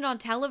I'd seen it on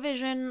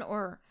television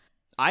or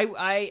I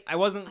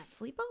wasn't... a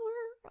sleepover.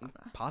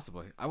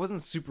 Possibly. I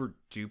wasn't super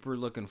duper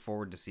looking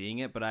forward to seeing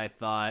it, but I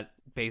thought,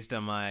 based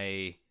on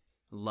my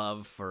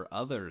love for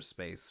other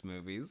space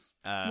movies...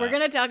 We're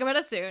going to talk about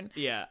it soon.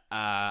 Yeah,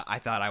 I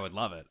thought I would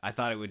love it. I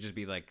thought it would just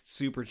be like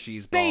super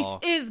cheeseball. Space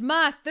is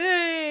my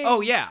thing. Oh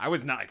yeah,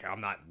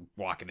 I'm not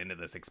walking into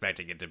this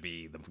expecting it to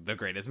be the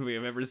greatest movie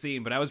I've ever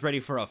seen, but I was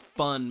ready for a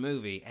fun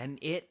movie, and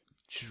it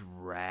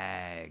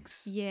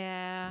drags.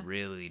 Yeah.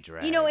 Really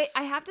drags. You know,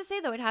 I have to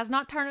say, though, it has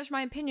not tarnished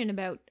my opinion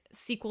about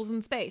sequels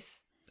in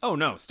space. Oh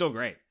no, still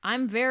great.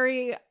 I'm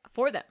very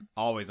for them.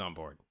 Always on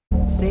board.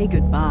 Say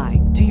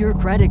goodbye to your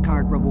credit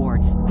card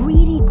rewards.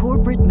 Greedy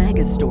corporate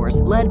mega stores,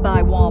 led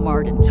by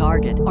Walmart and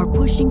Target, are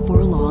pushing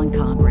for a law in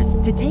Congress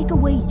to take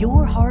away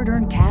your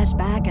hard-earned cash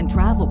back and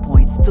travel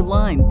points to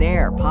line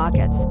their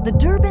pockets. The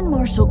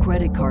Durbin-Marshall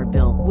credit card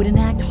bill would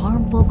enact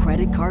harmful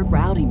credit card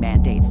routing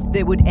mandates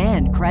that would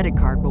end credit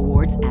card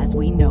rewards as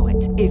we know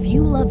it. If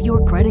you love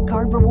your credit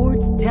card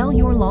rewards, tell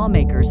your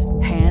lawmakers,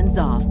 hands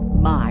off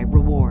my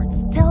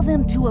rewards. Tell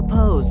them to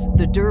oppose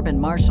the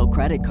Durbin-Marshall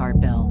credit card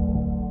bill.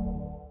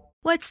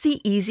 What's the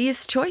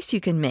easiest choice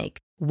you can make?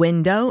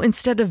 Window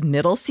instead of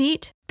middle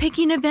seat?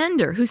 Picking a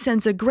vendor who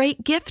sends a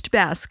great gift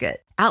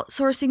basket?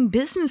 Outsourcing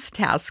business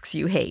tasks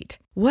you hate?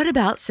 What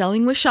about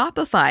selling with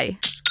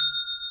Shopify?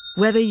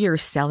 Whether you're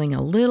selling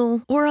a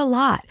little or a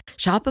lot,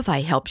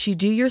 Shopify helps you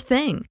do your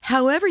thing,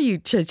 however you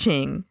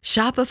cha-ching.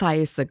 Shopify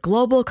is the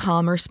global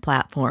commerce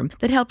platform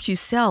that helps you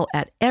sell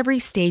at every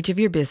stage of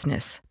your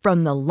business.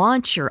 From the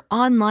launch your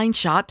online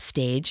shop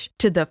stage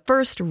to the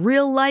first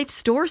real-life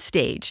store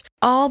stage,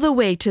 all the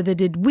way to the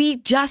did we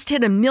just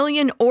hit a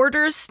million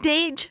orders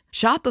stage.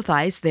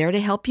 Shopify's there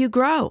to help you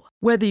grow.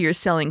 Whether you're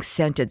selling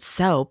scented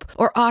soap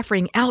or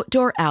offering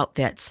outdoor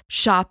outfits,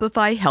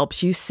 Shopify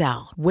helps you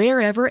sell.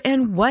 Wherever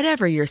and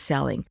whatever you're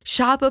selling,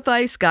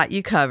 Shopify's got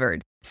you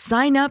covered.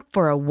 Sign up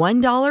for a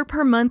 $1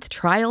 per month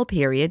trial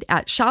period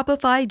at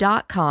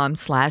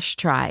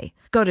shopify.com/try.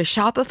 Go to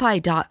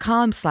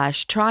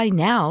shopify.com/try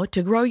now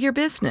to grow your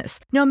business,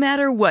 no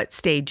matter what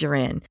stage you're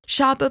in.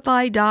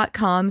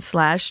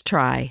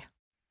 Shopify.com/try.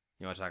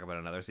 You want to talk about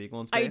another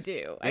sequel in space? I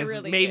do. I This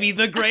really is maybe do.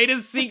 the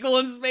greatest sequel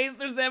in space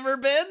there's ever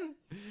been.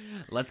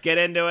 Let's get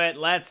into it.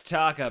 Let's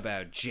talk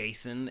about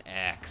Jason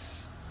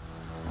X.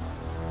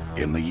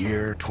 In the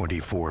year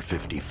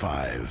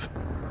 2455,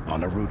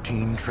 on a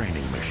routine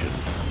training mission,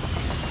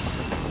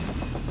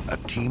 a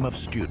team of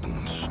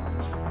students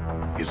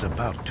is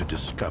about to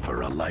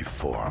discover a life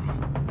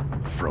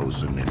form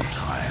frozen in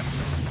time.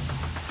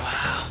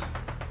 Wow.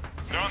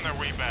 They're on their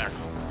way back.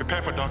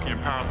 Prepare for docking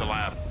and power up the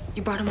lab.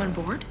 You brought him on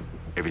board?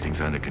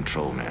 Everything's under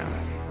control, ma'am.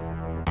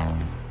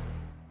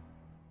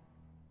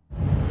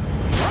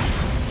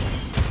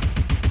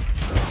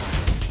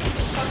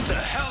 What the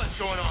hell is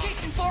going on?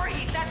 Jason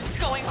Voorhees, that's what's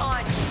going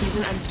on. He's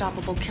an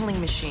unstoppable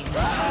killing machine.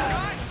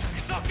 Guys,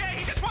 it's okay.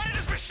 He just wanted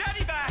his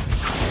machete back.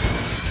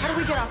 How do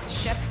we get off the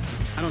ship?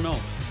 I don't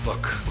know.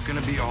 Look, we're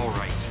gonna be all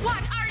right.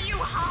 What? Are you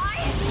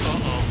high?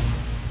 Uh-oh.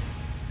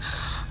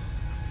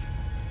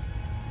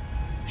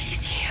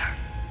 He's here.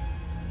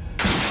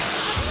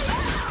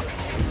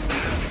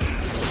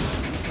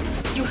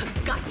 You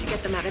have got to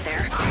get them out of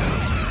there.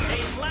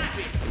 Hey,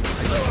 Slappy!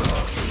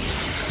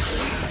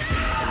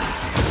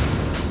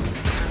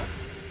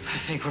 I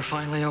think we're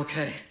finally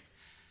okay.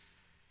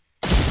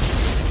 What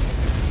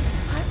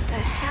the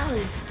hell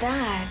is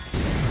that?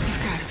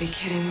 You've got to be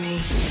kidding me.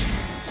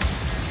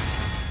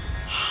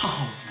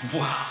 Oh,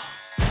 wow.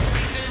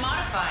 He's been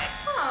modified.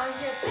 Oh,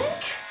 you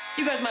think?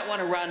 You guys might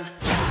want to run.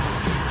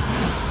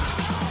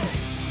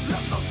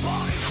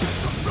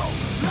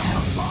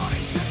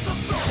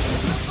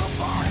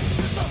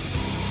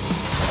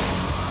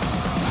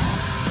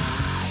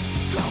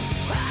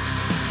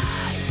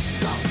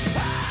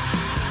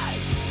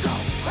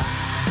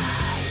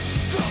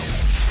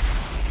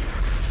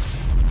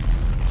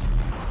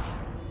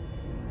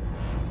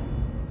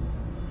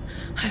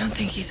 I don't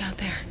think he's out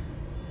there.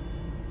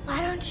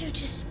 Why don't you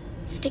just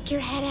stick your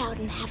head out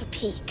and have a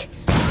peek?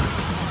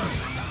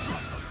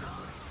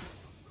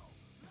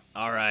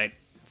 All right,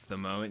 it's the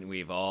moment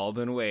we've all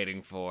been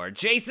waiting for.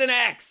 Jason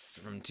X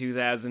from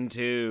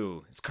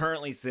 2002 is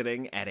currently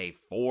sitting at a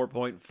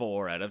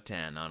 4.4 out of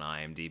 10 on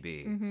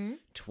IMDb.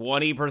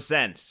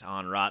 20%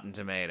 on Rotten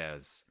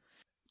Tomatoes.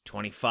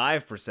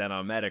 25%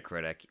 on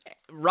Metacritic.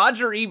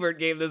 Roger Ebert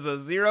gave this a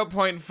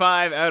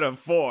 0.5 out of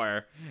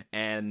 4,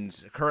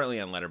 and currently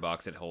on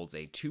Letterboxd it holds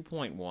a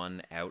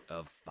 2.1 out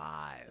of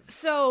 5.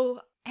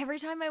 So every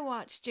time I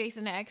watch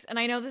Jason X, and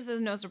I know this is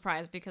no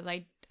surprise because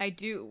I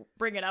do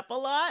bring it up a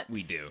lot.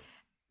 We do.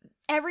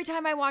 Every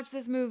time I watch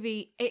this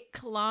movie, it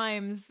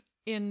climbs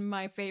in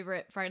my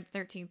favorite Friday the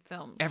 13th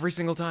films. Every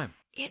single time.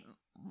 It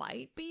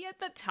might be at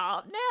the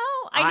top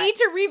now. I need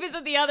to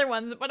revisit the other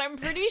ones, but I'm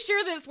pretty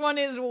sure this one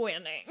is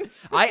winning.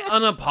 I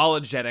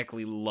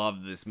unapologetically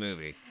love this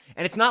movie.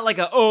 And it's not like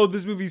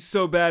this movie's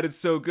so bad, it's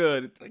so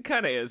good. It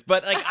kind of is,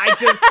 but like I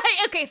just...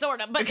 Okay, sort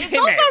of, but it's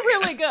also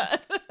really good.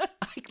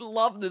 I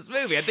love this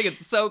movie. I think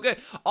it's so good.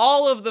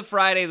 All of the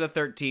Friday the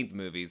 13th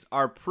movies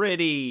are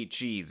pretty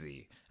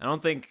cheesy. I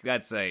don't think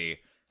that's a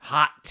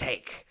hot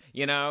take.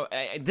 You know,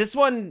 this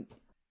one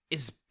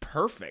is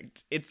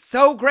perfect. It's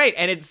so great,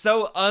 and it's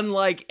so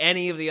unlike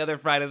any of the other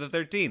Friday the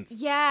 13th.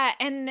 Yeah,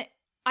 and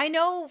I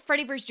know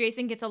Freddy vs.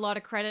 Jason gets a lot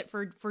of credit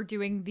for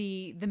doing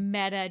the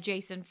meta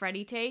Jason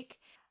Freddy take,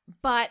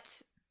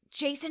 but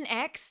Jason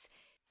X,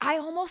 I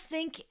almost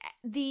think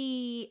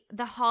the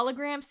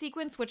hologram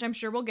sequence, which I'm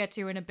sure we'll get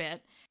to in a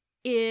bit,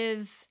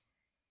 is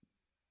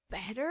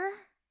better.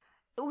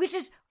 Which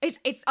is,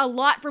 it's a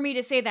lot for me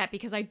to say that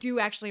because I do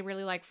actually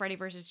really like Freddy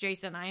vs.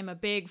 Jason. I am a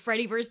big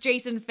Freddy vs.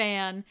 Jason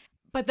fan.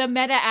 But the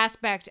meta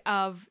aspect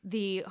of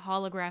the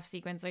holograph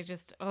sequence,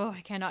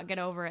 I cannot get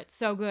over it.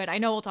 So good. I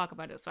know we'll talk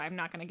about it, so I'm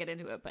not going to get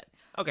into it, but...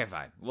 Okay,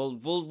 fine.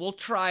 We'll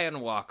try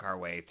and walk our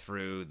way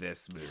through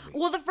this movie.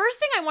 Well, the first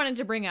thing I wanted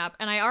to bring up,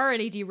 and I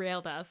already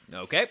derailed us.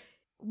 Okay.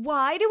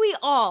 Why do we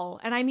all,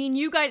 and I mean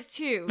you guys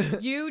too,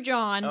 you,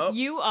 John,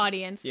 you,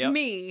 audience,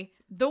 me,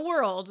 the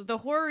world, the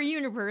horror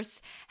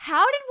universe,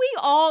 how did we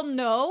all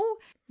know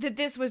that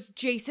this was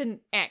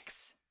Jason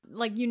X?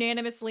 Like,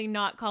 unanimously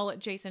not call it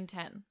Jason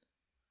 10?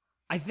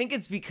 I think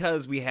it's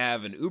because we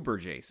have an Uber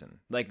Jason.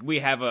 Like, we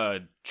have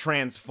a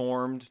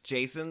transformed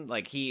Jason.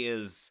 Like, he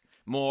is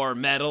more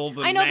metal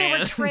than I know man. there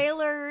were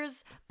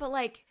trailers, but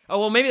like... Oh,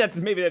 well, maybe that's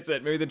it.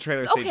 Maybe the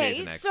trailers say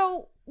Jason X.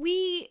 So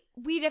we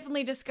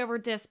definitely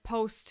discovered this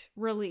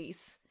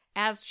post-release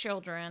as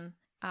children.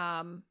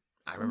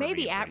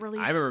 Maybe at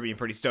release. I remember being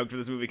pretty stoked for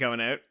this movie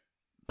coming out.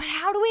 But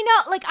how do we know?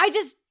 Like,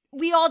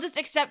 we all just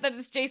accept that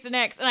it's Jason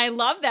X, and I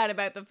love that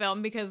about the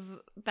film because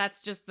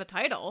that's just the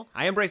title.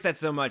 I embrace that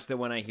so much that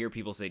when I hear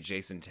people say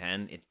Jason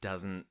 10, it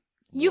doesn't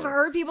You've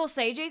heard people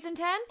say Jason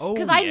 10? Oh,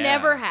 because I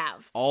never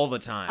have. All the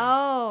time.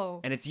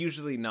 Oh. And it's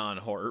usually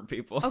non-horror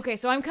people. Okay,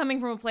 so I'm coming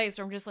from a place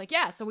where I'm just like,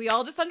 yeah, so we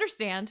all just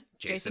understand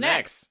Jason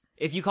X.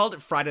 If you called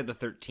it Friday the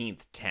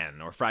 13th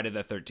 10 or Friday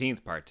the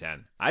 13th Part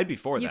 10, I'd be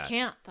for that. You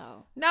can't,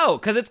 though. No,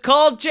 because it's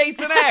called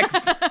Jason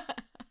X.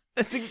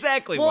 That's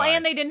exactly why. Well,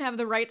 and they didn't have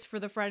the rights for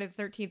the Friday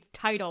the 13th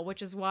title,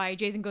 which is why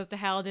Jason Goes to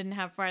Hell didn't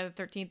have Friday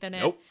the 13th in it.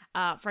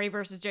 Nope. Freddy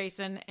vs.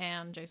 Jason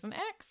and Jason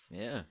X.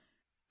 Yeah.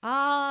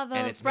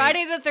 The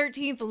Friday the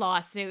 13th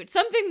lawsuit.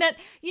 Something that,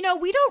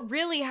 we don't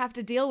really have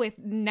to deal with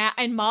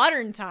in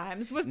modern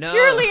times. Was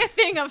purely a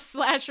thing of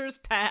slashers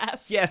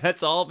past. Yeah,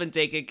 that's all been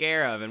taken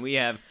care of. And we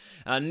have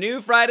a new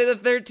Friday the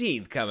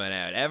 13th coming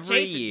out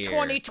every year.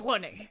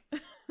 2020.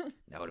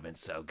 That would have been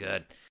so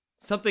good.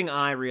 Something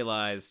I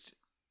realized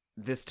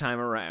this time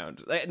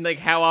around. Like,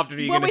 how often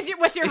are you going to...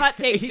 What's your hot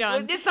take,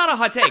 John? It's not a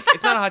hot take.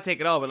 It's not a hot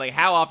take at all, but, like,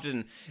 how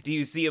often do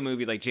you see a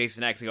movie like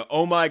Jason X and go,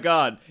 oh my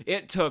god,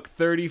 it took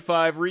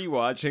 35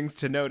 rewatchings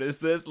to notice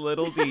this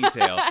little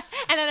detail.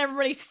 And then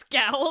everybody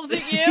scowls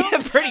at you?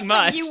 Yeah, pretty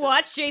much. You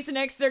watch Jason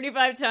X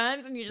 35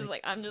 times, and you're just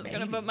like, I'm just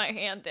going to put my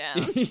hand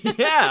down.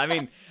 Yeah, I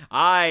mean,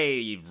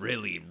 I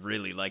really,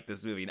 really like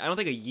this movie. I don't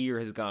think a year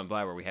has gone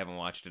by where we haven't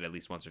watched it at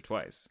least once or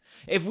twice.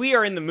 If we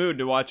are in the mood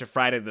to watch a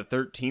Friday the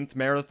 13th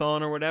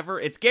marathon or whatever,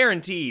 it's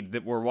guaranteed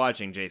that we're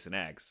watching Jason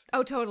X.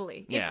 Oh,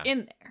 totally. Yeah. It's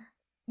in there.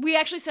 We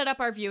actually set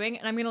up our viewing,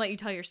 and I'm going to let you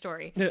tell your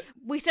story.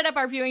 We set up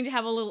our viewing to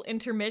have a little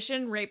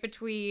intermission right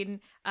between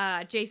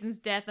Jason's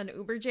death and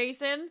Uber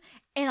Jason.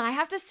 And I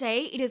have to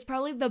say, it is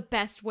probably the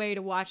best way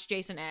to watch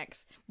Jason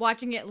X.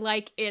 Watching it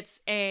like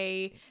it's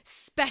a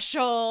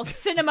special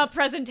cinema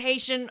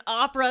presentation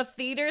opera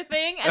theater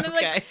thing. And then,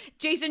 like,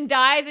 Jason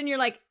dies, and you're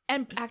like,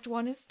 and Act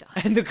 1 is done.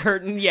 And the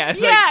curtain,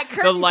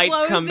 curtain the lights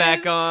closes, come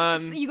back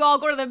on. You all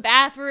go to the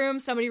bathroom,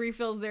 somebody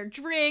refills their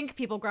drink,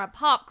 people grab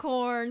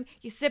popcorn,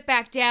 you sit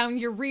back down,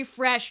 you're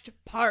refreshed,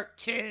 part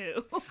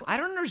 2. I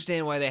don't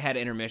understand why they had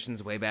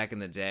intermissions way back in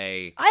the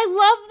day. I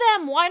love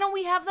them. Why don't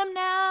we have them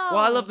now?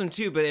 Well, I love them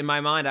too, but in my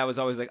mind, I was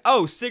always like,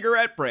 oh,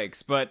 cigarette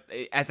breaks. But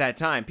at that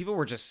time, people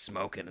were just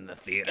smoking in the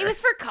theater. It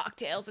was for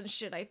cocktails and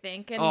shit, I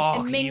think, and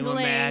can mingling.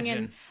 you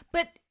imagine?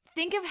 But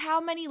think of how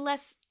many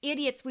less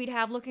idiots we'd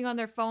have looking on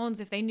their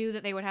phones if they knew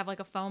that they would have like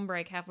a phone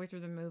break halfway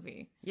through the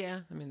movie.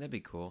 Yeah, I mean, that'd be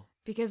cool.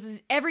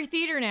 Because every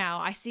theater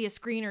now, I see a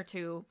screen or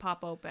two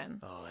pop open.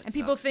 Oh, that and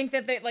people sucks. think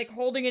that they, like,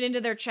 holding it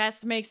into their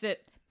chest makes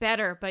it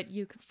better, but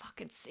you can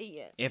fucking see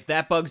it. If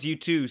that bugs you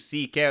too,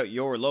 seek out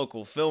your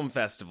local film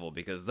festival,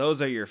 because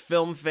those are your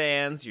film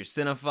fans, your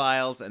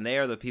cinephiles, and they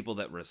are the people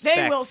that respect.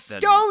 They will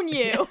stone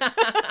you.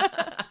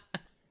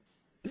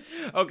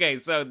 Okay,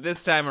 so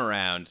this time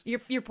around,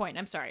 your point.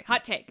 I'm sorry.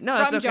 Hot take. No,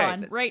 from that's okay.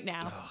 John right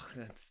now. Oh,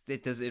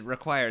 it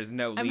requires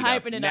no I'm lead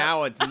hyping up. it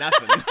Now up. it's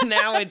nothing.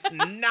 Now it's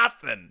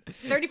nothing.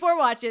 34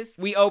 watches.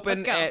 We open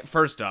Let's go. at,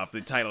 first off,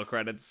 the title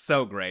credits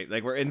so great.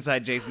 Like, we're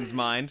inside Jason's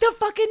mind. The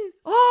fucking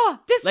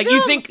this Like, film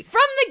you think-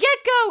 from the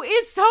get-go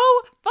is so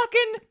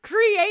fucking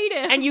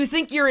creative. And you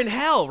think you're in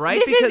hell,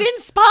 right? This is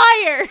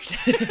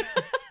inspired.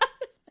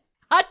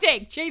 Hot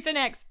take, Jason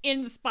X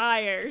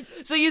inspired.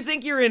 So you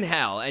think you're in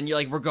hell, and you're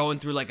like, we're going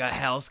through like a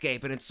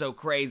hellscape, and it's so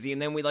crazy.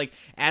 And then we like,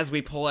 as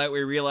we pull out,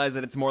 we realize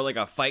that it's more like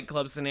a Fight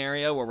Club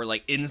scenario where we're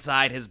like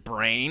inside his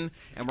brain,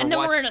 and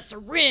we're in a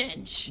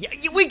syringe.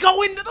 Yeah, we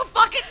go into the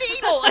fucking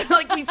needle, and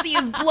like we see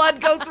his blood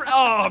go through.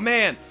 Oh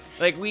man.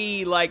 Like,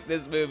 we like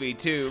this movie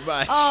too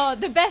much. Oh,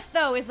 the best,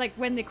 though, is, like,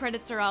 when the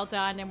credits are all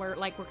done and we're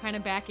kind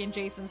of back in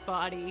Jason's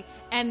body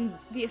and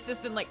the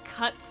assistant, like,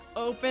 cuts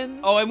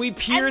open. Oh, and we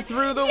peer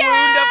through the wound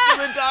Yeah! up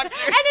to the doctor.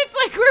 And it's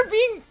like we're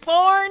being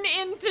born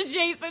into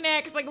Jason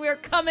X, like we're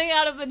coming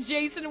out of the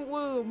Jason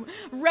womb,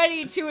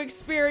 ready to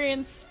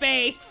experience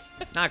space.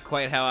 Not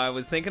quite how I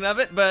was thinking of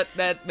it, but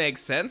that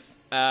makes sense.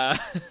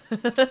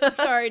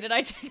 Sorry, did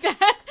I take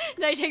that?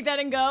 Did I take that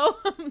and go?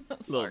 A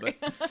little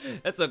bit.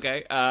 That's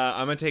okay.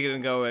 I'm gonna take it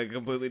and go a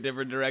completely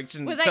different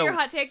direction. Was that your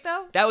hot take,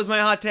 though? That was my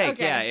hot take.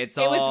 Okay. Yeah, it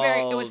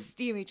was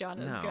steamy, John.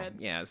 It was good.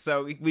 Yeah,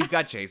 so we've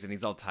got Jason.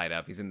 He's all tied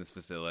up. He's in this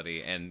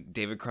facility, and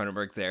David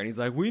Cronenberg's there, and he's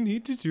like, we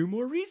need to do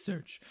more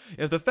research.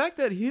 If the fact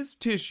that his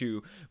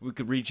tissue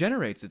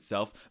regenerates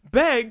itself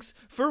begs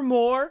for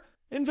more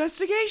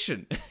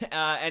investigation.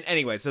 And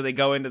anyway, so they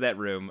go into that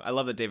room. I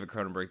love that David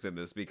Cronenberg's in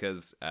this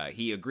because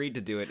he agreed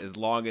to do it as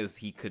long as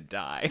he could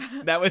die.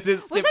 That was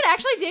his... Was it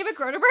actually David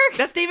Cronenberg?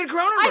 That's David Cronenberg.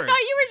 I thought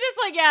you were just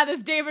like, yeah,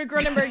 this David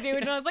Cronenberg dude.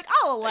 And I was like,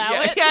 I'll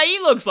allow it. Yeah, he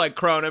looks like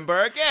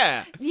Cronenberg,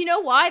 yeah. You know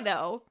why,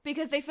 though?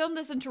 Because they filmed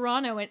this in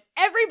Toronto, and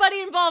everybody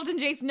involved in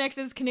Jason X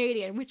is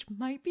Canadian, which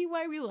might be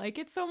why we like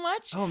it so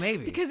much. Oh,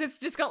 maybe. Because it's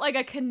just got, like,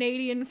 a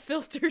Canadian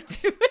filter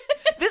to it.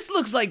 This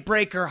looks like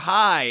Breaker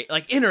High,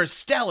 like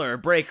Interstellar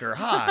Breaker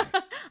High.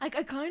 Like,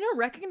 I kind of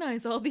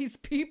recognize all these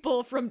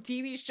people from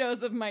TV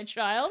shows of my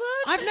childhood.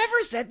 I've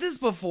never said this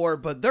before,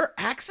 but their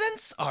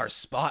accents are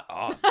spot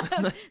on.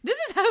 This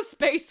is how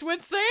space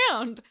would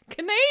sound.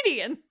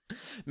 Canadian.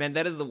 Man,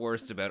 that is the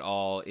worst about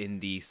all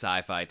indie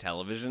sci-fi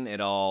television.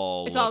 It's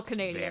all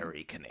Canadian.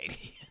 Very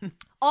Canadian.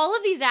 All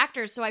of these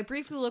actors, so I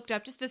briefly looked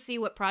up just to see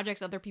what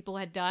projects other people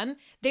had done.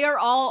 They are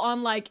all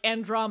on like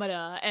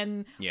Andromeda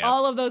and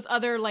all of those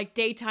other like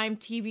daytime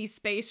TV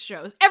space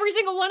shows. Every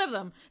single one of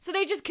them. So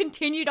they just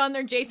continued on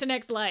their Jason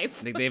X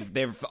life.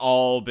 They've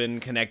all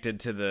been connected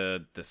to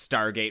the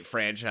Stargate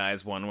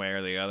franchise one way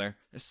or the other.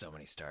 There's so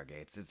many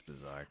Stargates. It's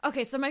bizarre.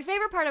 Okay, so my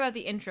favorite part about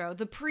the intro,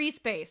 the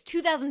pre-space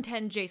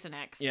 2010 Jason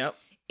X. Yep.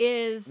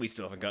 Is we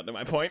still haven't gotten to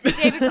my point.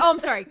 David? Oh, I'm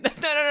sorry.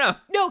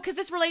 No, because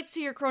this relates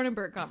to your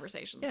Cronenberg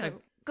conversation. Yeah.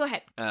 So go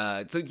ahead.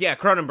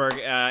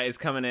 Cronenberg is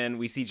coming in.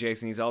 We see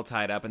Jason. He's all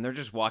tied up, and they're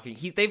just walking.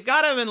 They've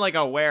got him in like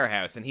a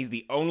warehouse, and he's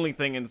the only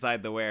thing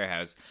inside the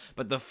warehouse.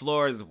 But the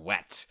floor is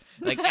wet,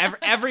 like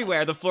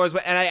everywhere. The floor is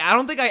wet, and I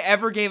don't think I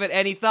ever gave it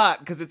any thought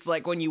because it's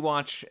like when you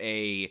watch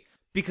a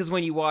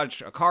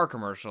car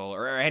commercial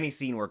or any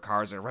scene where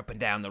cars are ripping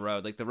down the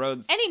road, like the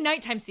roads... Any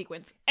nighttime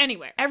sequence,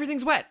 anywhere.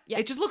 Everything's wet. Yeah.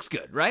 It just looks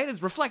good, right?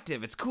 It's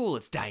reflective, it's cool,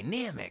 it's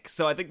dynamic.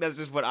 So I think that's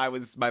just what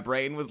my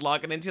brain was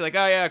locking into. Like,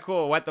 oh yeah,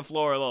 cool, wet the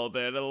floor a little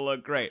bit, it'll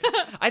look great.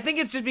 I think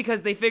it's just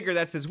because they figure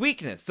that's his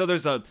weakness. So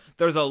there's a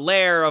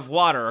layer of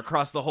water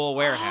across the whole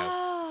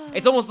warehouse.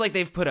 It's almost like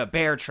they've put a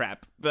bear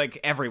trap, like,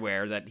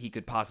 everywhere that he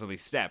could possibly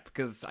step.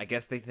 Because I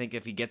guess they think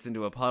if he gets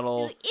into a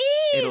puddle,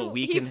 it'll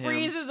weaken him. He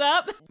freezes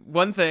up.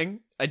 One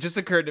thing, it just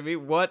occurred to me,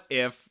 what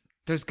if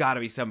there's got to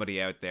be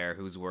somebody out there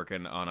who's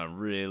working on a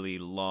really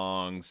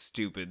long,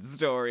 stupid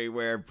story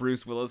where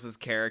Bruce Willis's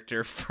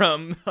character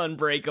from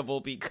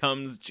Unbreakable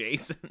becomes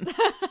Jason?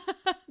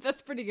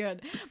 That's pretty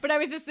good. But I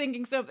was just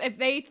thinking, so if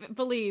they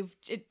believe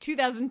in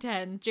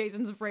 2010,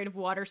 Jason's afraid of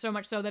water so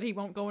much so that he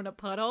won't go in a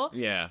puddle.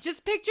 Yeah.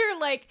 Just picture,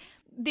 like,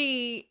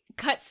 the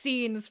cut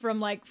scenes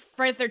from, like,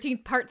 Friday the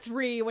 13th Part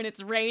 3 when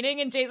it's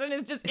raining and Jason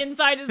is just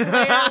inside his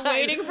lair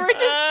waiting for it to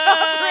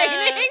stop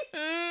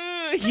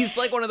raining. He's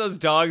like one of those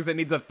dogs that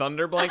needs a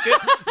thunder blanket,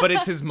 but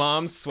it's his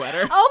mom's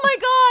sweater. Oh my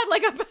god,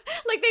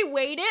 like they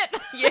weighed it?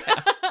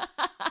 Yeah.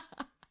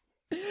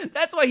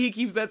 That's why he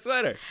keeps that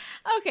sweater.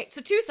 Okay,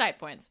 so 2 side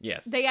points.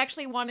 Yes. They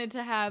actually wanted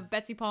to have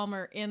Betsy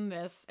Palmer in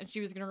this, and she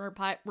was going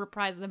to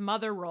reprise the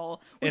mother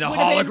role. In a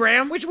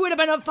hologram? Which would have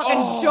been a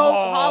fucking dope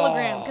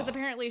hologram, because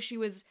apparently she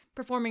was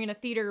performing in a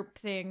theater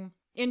thing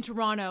in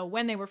Toronto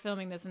when they were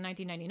filming this in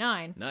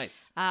 1999.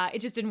 Nice. It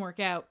just didn't work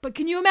out. But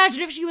can you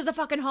imagine if she was a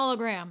fucking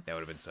hologram? That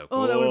would have been so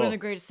cool. Oh, that would have been the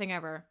greatest thing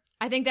ever.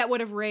 I think that would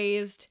have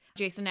raised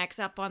Jason X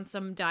up on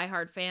some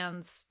diehard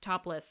fans'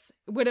 top lists.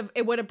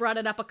 It would have brought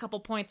it up a couple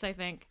points, I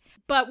think.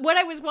 But what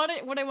I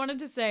wanted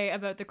to say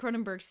about the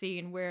Cronenberg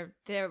scene where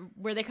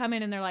they come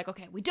in and they're like,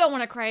 okay, we don't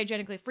want to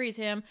cryogenically freeze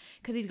him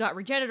because he's got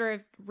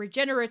regenerating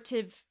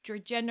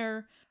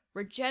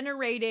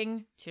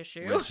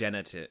tissue.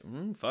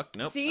 Fuck,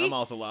 nope. See? I'm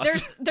also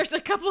lost. There's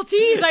a couple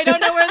T's. I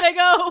don't know where they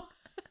go.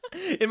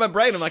 In my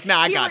brain, I'm like,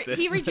 nah, I got this.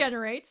 He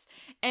regenerates,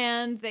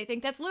 and they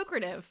think that's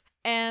lucrative.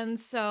 And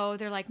so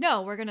they're like,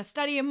 no, we're going to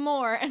study him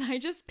more. And I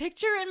just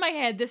picture in my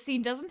head, this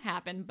scene doesn't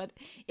happen, but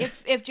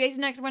if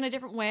Jason X went a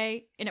different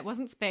way and it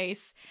wasn't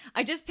space,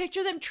 I just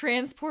picture them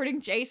transporting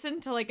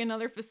Jason to like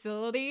another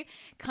facility,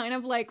 kind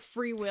of like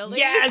Free Willy.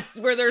 Yes,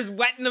 where there's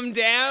wetting him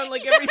down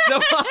like every so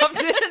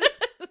often. Like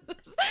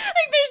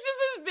there's just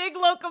this big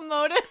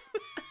locomotive.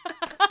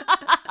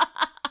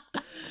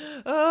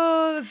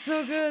 Oh, that's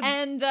so good.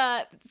 And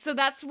so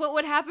that's what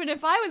would happen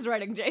if I was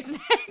writing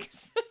Jason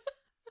X.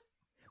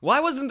 Why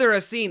wasn't there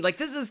a scene, like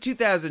this is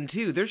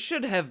 2002, they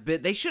should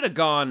have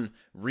gone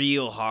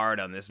real hard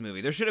on this movie.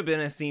 There should have been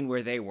a scene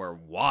where they were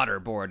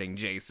waterboarding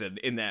Jason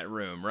in that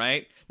room,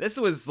 right? This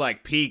was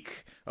like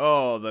peak,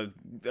 the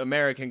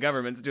American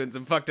government's doing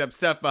some fucked up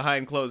stuff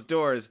behind closed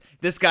doors.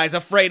 This guy's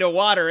afraid of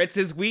water, it's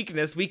his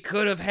weakness. We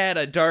could have had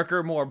a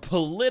darker, more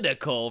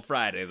political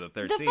Friday the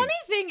 13th. The funny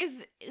thing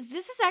is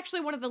this is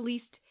actually one of the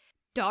least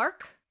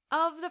dark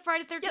of the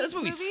Friday the 13th Yeah, this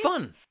movie's movies.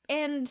 fun.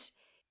 And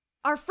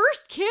our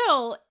first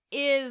kill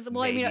is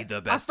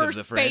the best our first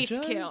of the space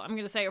franchise? kill. I'm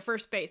gonna say our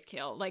first space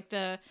kill, like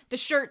the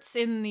shirts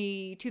in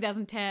the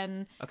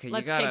 2010. Okay,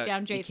 let's take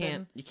down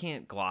Jason. You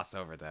can't gloss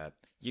over that.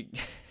 You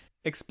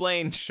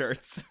explain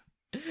shirts.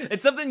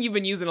 It's something you've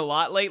been using a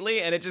lot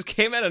lately, and it just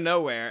came out of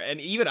nowhere.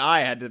 And even I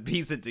had to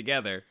piece it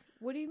together.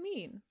 What do you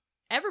mean?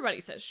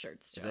 Everybody says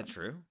shirts, John. Is that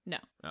true? No.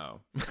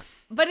 Oh.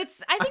 But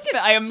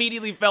I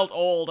immediately felt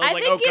old. I was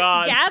like, think oh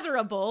god. It's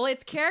gatherable.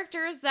 It's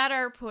characters that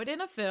are put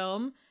in a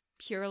film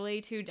purely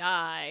to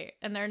die,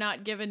 and they're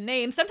not given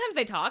names. Sometimes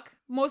they talk.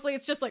 Mostly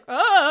it's just like,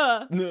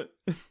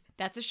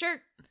 that's a shirt.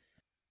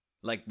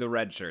 Like the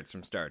red shirts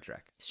from Star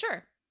Trek.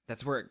 Sure.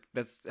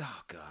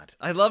 Oh god.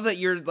 I love that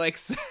you're like,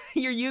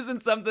 you're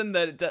using something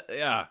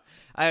that,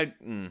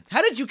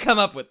 how did you come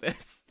up with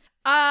this?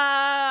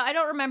 I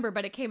don't remember,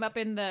 but it came up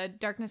in the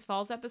Darkness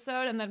Falls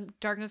episode, and then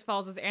Darkness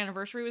Falls'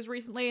 anniversary was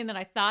recently, and then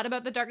I thought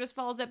about the Darkness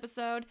Falls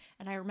episode,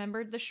 and I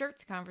remembered the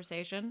shirts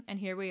conversation, and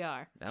here we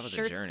are. That was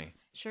a journey.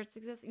 Shirts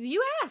exist.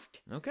 You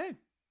asked. Okay.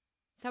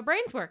 That's how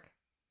brains work.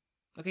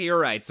 Okay, you're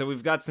right. So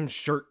we've got some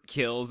shirt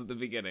kills at the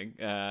beginning.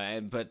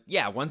 But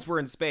yeah, once we're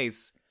in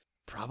space,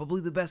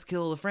 probably the best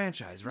kill of the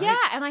franchise, right? Yeah,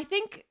 and I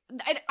think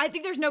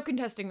there's no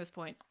contesting this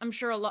point. I'm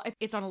sure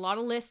it's on a lot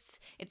of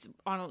lists.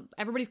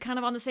 Everybody's kind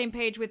of on the same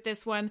page with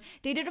this one.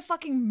 They did a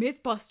fucking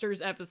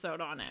Mythbusters episode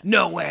on it.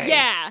 No way.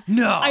 Yeah.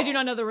 No. I do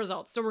not know the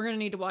results, so we're gonna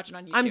need to watch it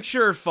on YouTube. I'm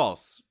sure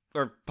false.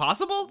 Or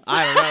possible?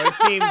 I don't know.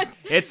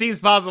 It seems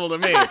possible to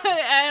me.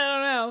 I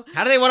don't know.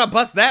 How do they want to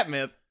bust that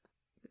myth?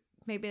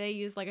 Maybe they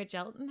use like a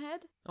gelatin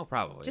head? Oh,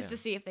 probably. Just to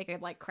see if they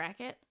could like crack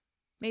it.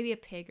 Maybe a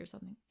pig or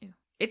something. Ew.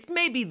 It's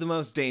maybe the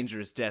most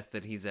dangerous death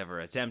that he's ever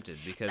attempted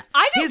because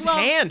his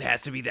hand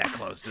has to be that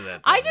close to that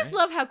thing, I just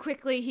love how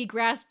quickly he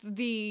grasped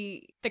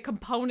the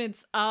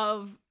components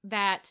of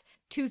that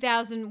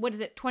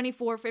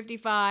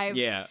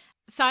 2455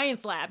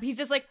 science lab. He's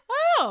just like,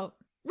 oh,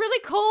 really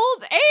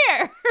cold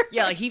air.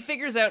 Yeah, like he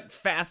figures out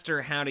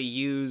faster how to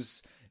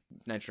use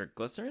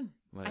nitroglycerin.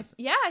 What is it?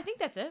 Yeah, I think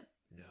that's it.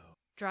 No.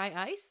 Dry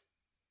ice?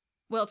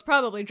 Well, it's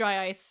probably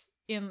dry ice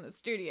in the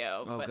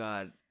studio. Oh,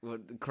 God.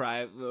 What? The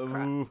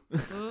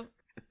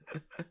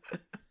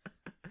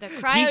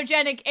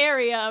cryogenic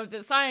area of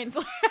the science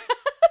lab.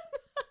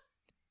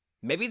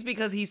 Maybe it's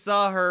because he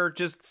saw her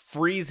just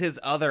freeze his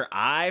other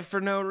eye for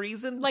no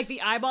reason. Like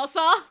the eyeball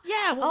saw?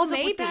 Yeah, what was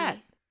up with that?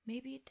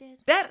 Maybe it did.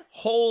 That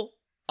whole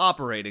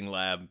operating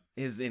lab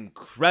is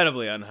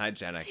incredibly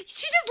unhygienic. She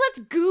just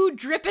lets goo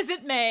drip as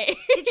it may.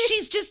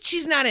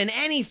 She's not in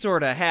any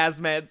sort of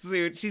hazmat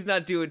suit. She's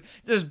not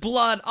there's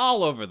blood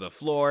all over the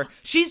floor.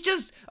 She's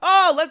just,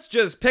 let's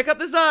just pick up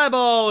this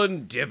eyeball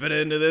and dip it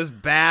into this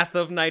bath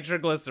of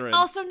nitroglycerin.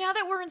 Also, now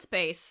that we're in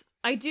space,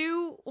 I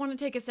do want to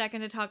take a second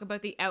to talk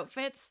about the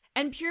outfits,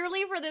 and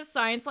purely for this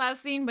science lab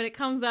scene, but it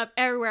comes up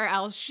everywhere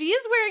else. She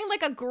is wearing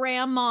like a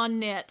grandma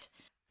knit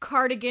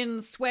cardigan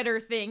sweater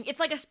thing. It's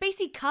like a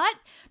spacey cut,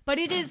 but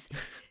it is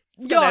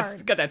yarn.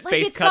 It's got that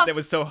space cut that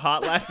was so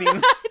hot last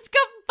season. It's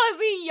got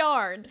fuzzy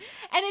yarn.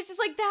 And it's just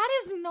like, that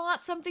is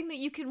not something that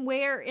you can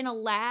wear in a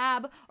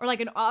lab or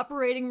like an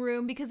operating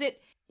room because it's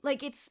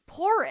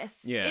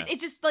porous. Yeah. It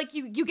just like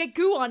you get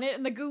goo on it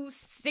and the goo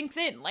sinks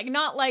in. Like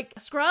not like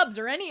scrubs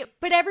or any.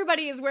 But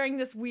everybody is wearing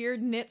this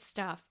weird knit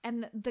stuff.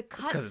 And the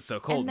cuts because it's so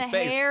cold and in the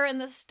space. hair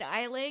and the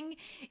styling.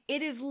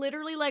 It is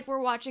literally like we're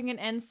watching an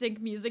NSYNC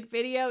music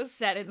video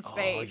set in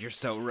space. Oh, you're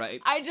so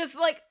right. I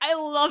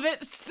love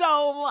it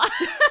so much.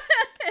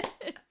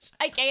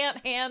 I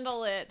can't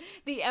handle it.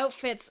 The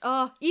outfits.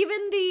 Oh,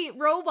 even the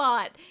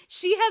robot.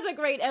 She has a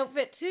great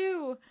outfit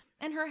too.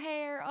 And her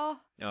hair,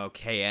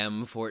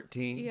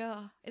 KM14?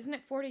 Yeah. Isn't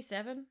it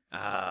 47?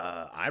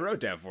 I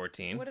wrote down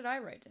 14. What did I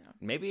write down?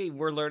 Maybe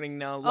we're learning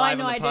now live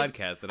on the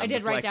podcast that I'm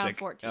did dyslexic. Write down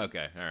 14.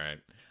 Okay, all right.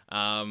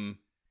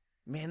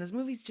 Man, this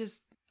movie's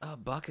just a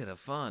bucket of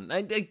fun.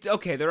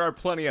 Okay, there are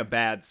plenty of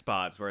bad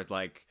spots where it's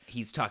like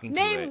he's talking to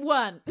Name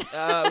one.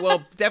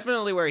 Well,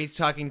 definitely where he's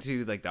talking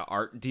to like the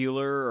art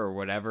dealer or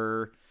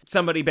whatever.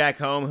 Somebody back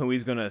home who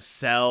he's gonna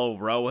sell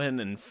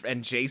Rowan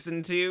and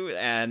Jason to,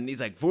 and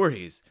he's like,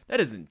 Voorhees, that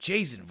isn't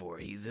Jason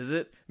Voorhees, is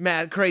it?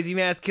 Crazy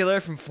mass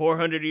killer from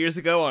 400 years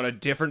ago on a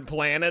different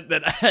planet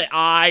that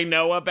I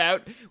know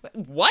about?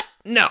 What?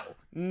 No,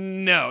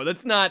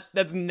 that's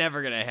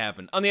never gonna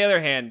happen. On the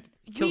other hand,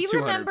 kill 200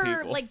 remember,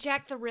 people. like,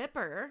 Jack the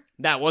Ripper.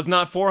 That was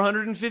not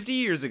 450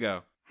 years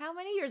ago. How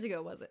many years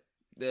ago was it?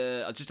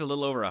 Just a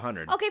little over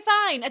 100. Okay,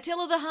 fine.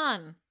 Attila the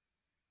Hun.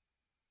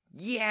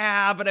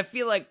 Yeah, but I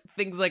feel like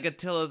things like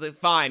Attila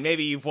fine,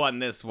 maybe you've won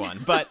this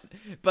one, but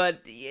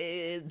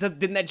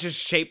didn't that just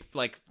shape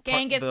like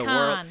Genghis the Khan?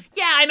 World?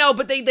 Yeah, I know,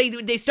 but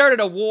they started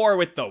a war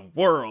with the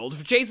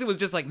world. Jason was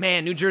just like,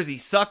 man, New Jersey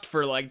sucked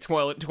for like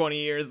 20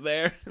 years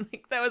there.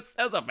 Like that was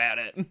about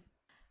it.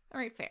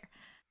 All right, fair.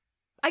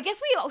 I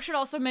guess we should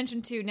also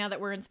mention, too, now that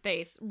we're in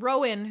space,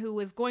 Rowan, who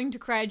was going to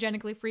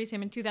cryogenically freeze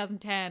him in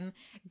 2010,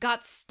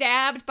 got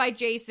stabbed by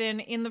Jason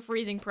in the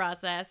freezing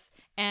process,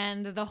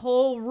 and the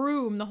whole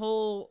room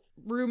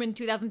in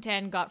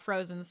 2010 got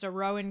frozen, so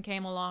Rowan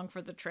came along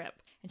for the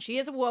trip. And she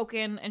is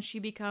awoken, and she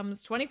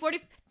becomes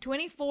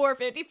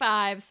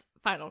 2455's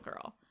final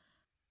girl.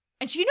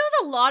 And she knows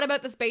a lot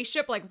about the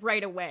spaceship, like,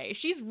 right away.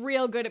 She's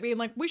real good at being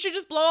like, we should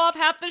just blow off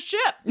half the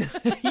ship.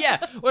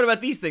 Yeah, what about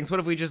these things? What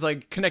if we just,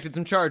 like, connected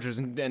some chargers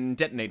and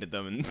detonated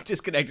them and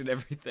disconnected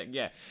everything?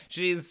 Yeah,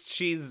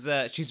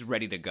 she's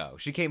ready to go.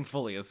 She came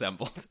fully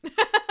assembled.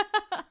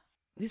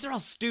 These are all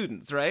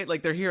students, right?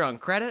 Like, they're here on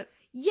credit?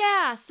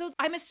 Yeah, so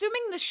I'm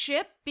assuming the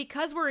ship,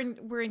 because we're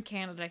in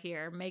Canada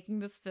here,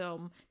 making this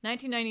film,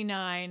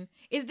 1999,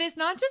 is this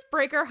not just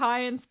Breaker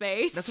High in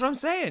space? That's what I'm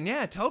saying,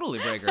 yeah, totally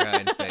Breaker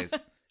High in space.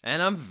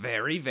 And I'm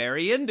very,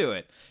 very into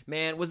it.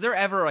 Man, was there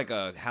ever like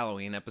a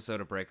Halloween episode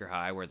of Breaker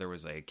High where there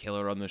was a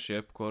killer on the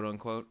ship, quote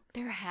unquote?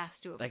 There has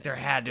to have Like, been. there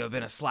had to have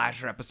been a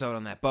slasher episode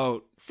on that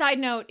boat. Side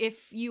note,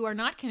 if you are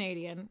not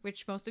Canadian,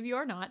 which most of you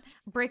are not,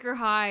 Breaker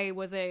High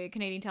was a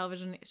Canadian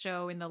television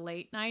show in the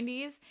late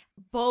 90s.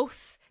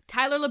 Both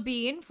Tyler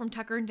Labine from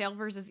Tucker and Dale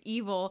vs.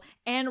 Evil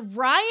and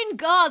Ryan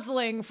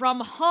Gosling from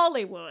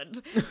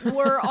Hollywood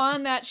were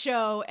on that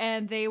show,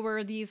 and they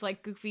were these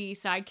like goofy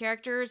side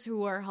characters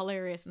who are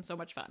hilarious and so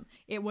much fun.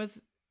 It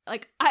was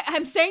like,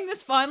 I'm saying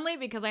this fondly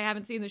because I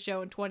haven't seen the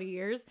show in 20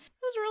 years. It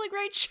was a really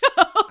great show.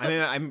 I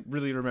mean, I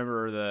really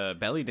remember the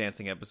belly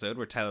dancing episode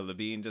where Tyler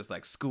Labine just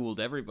like schooled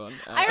everyone.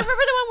 I remember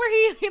the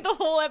one where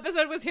the whole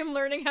episode was him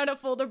learning how to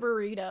fold a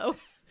burrito.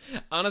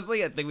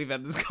 Honestly, I think we've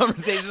had this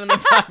conversation on the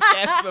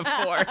podcast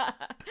before.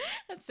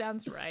 That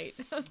sounds right.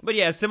 But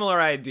yeah, similar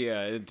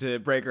idea to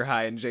Breaker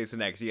High and Jason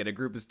X. You had a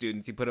group of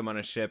students, you put them on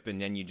a ship, and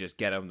then you just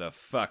get them the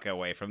fuck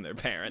away from their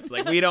parents.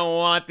 Like, we don't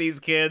want these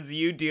kids.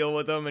 You deal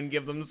with them and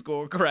give them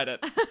school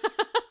credit.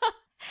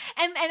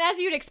 And as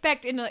you'd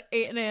expect in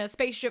a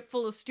spaceship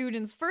full of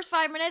students, first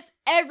 5 minutes,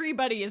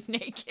 everybody is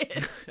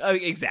naked.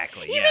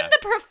 Exactly, yeah. Even the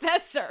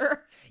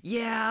professor.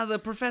 Yeah, the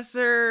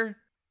professor...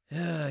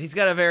 he's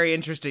got a very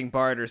interesting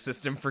barter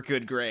system for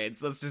good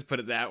grades. Let's just put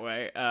it that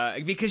way.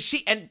 Because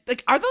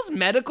are those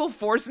medical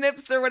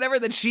forceps or whatever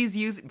that she's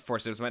using?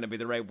 Forceps might not be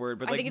the right word,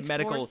 but I think it's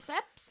medical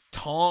forceps?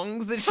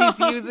 tongs that she's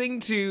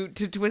using to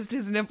twist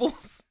his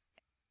nipples.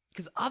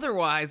 Because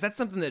otherwise, that's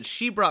something that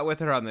she brought with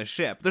her on the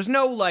ship. There's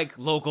no, like,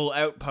 local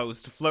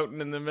outpost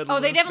floating in the middle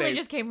of the they definitely space.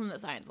 just came from the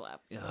science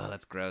lab. Oh,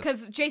 that's gross.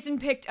 Because Jason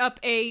picked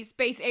up a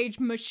space-age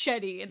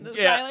machete in the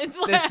science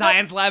lab. The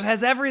science lab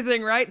has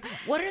everything, right?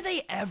 What are they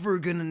ever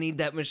gonna need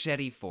that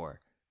machete for?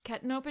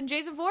 Cutting open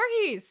Jason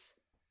Voorhees.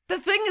 The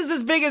thing is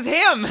as big as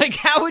him. Like,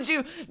 how would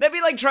you... That'd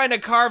be like trying to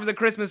carve the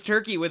Christmas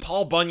turkey with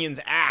Paul Bunyan's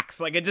axe.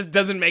 Like, it just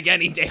doesn't make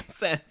any damn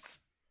sense.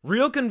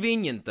 Real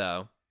convenient,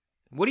 though.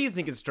 What do you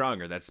think is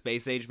stronger, that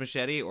space-age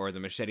machete or the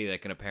machete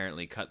that can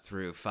apparently cut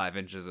through 5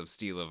 inches of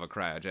steel of a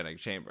cryogenic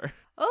chamber?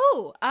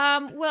 Oh,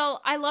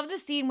 well, I love the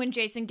scene when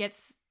Jason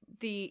gets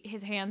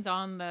his hands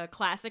on the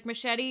classic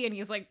machete and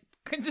he's like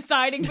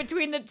deciding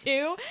between the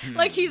two.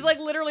 Like he's like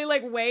literally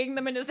like weighing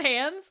them in his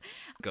hands.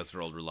 Goes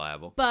for old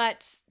reliable.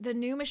 But the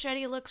new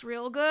machete looks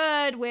real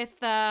good with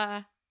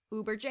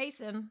Uber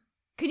Jason.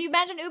 Can you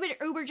imagine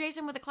Uber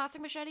Jason with a classic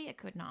machete? It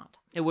could not.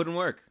 It wouldn't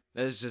work.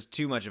 There's just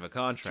too much of a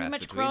contrast too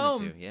much between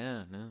chrome. the two.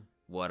 Yeah, no.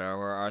 What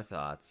are our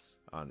thoughts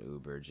on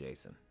Uber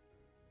Jason?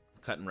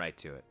 Cutting right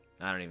to it.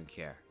 I don't even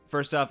care.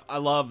 First off, I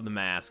love the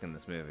mask in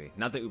this movie.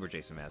 Not the Uber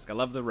Jason mask. I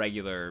love the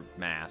regular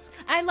mask.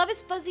 I love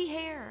his fuzzy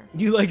hair.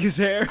 You like his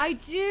hair? I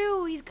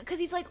do. Because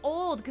he's like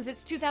old, because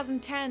it's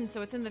 2010,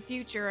 so it's in the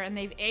future, and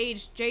they've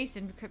aged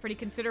Jason pretty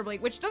considerably,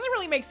 which doesn't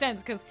really make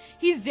sense, because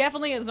he's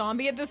definitely a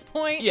zombie at this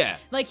point. Yeah.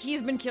 Like,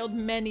 he's been killed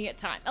many a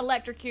time.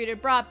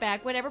 Electrocuted, brought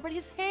back, whatever, but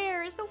his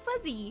hair is so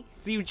fuzzy.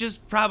 So you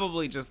just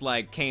probably just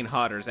like Kane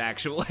Hodder's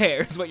actual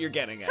hair is what you're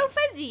getting at. So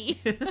fuzzy.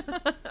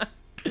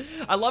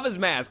 I love his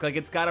mask. Like,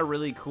 it's got a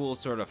really cool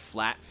sort of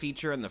flat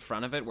feature in the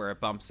front of it where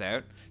it bumps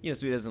out. You know,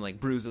 so he doesn't, like,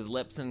 bruise his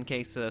lips in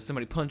case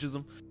somebody punches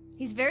him.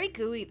 He's very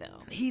gooey,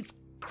 though. He's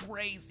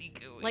crazy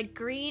gooey. Like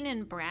green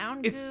and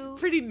brown goo. It's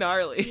pretty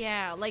gnarly.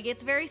 Yeah, like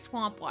it's very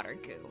swamp water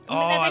goo. Oh,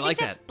 I think like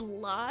that's that.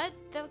 blood.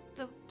 The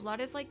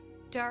blood is, like,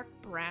 dark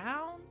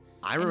brown.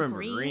 I remember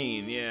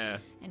green, yeah.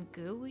 And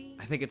gooey.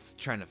 I think it's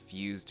trying to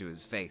fuse to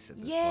his face at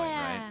this point,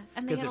 Yeah, right?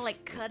 and they gotta,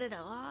 like, cut it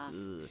off.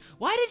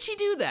 Why did she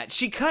do that?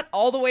 She cut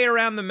all the way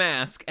around the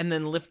mask and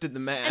then lifted the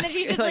mask. And then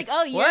she's just like,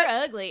 oh, you're what?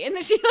 ugly. And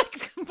then she,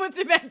 like, puts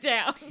it back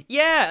down.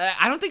 Yeah,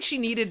 I don't think she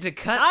needed to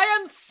cut.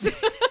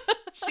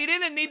 She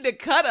didn't need to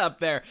cut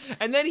up there.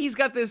 And then he's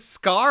got this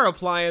scar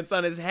appliance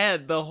on his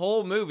head the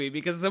whole movie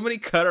because somebody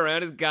cut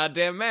around his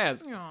goddamn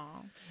mask. Aww.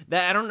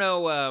 That I don't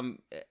know.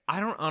 I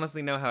don't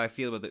honestly know how I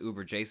feel about the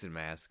Uber Jason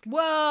mask.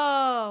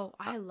 Whoa,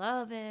 I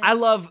love it. I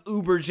love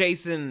Uber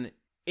Jason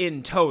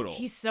in total.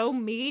 He's so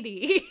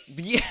meaty.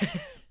 Yeah.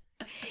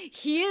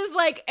 He is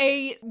like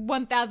a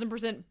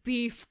 1000%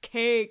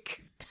 beefcake.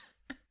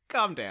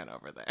 Calm down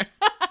over there.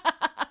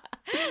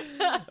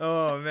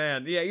 Oh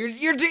man, yeah, you're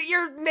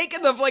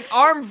making the like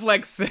arm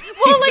flex.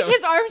 Well, like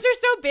his arms are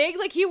so big,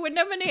 like he wouldn't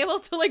have been able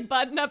to like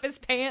button up his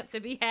pants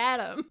if he had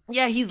them.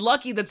 Yeah, he's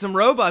lucky that some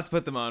robots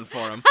put them on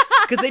for him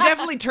because they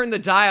definitely turned the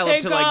dial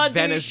up to like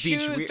Venice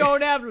Beach. Shoes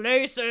don't have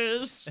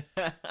laces.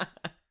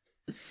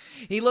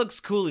 He looks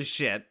cool as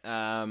shit.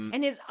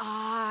 And his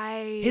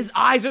eyes. His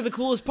eyes are the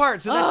coolest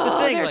part, so that's the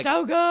thing. They're like,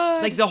 so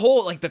good. Like the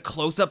whole, like the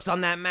close-ups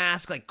on that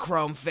mask, like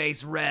chrome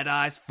face, red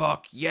eyes.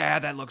 Fuck yeah,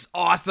 that looks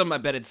awesome. I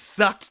bet it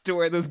sucked to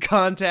wear those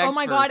contacts. Oh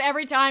my god,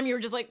 every time you were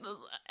just like,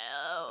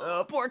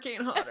 oh, poor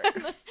Kane Hodder.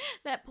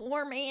 That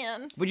poor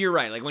man. But you're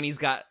right, like when he's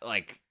got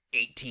like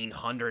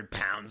 1,800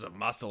 pounds of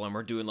muscle and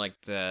we're doing like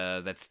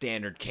that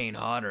standard Kane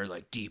Hodder,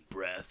 like deep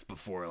breath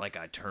before like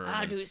I turn.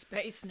 I do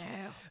space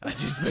now. I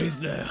do space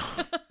now.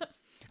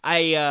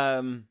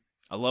 I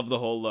love the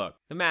whole look.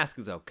 The mask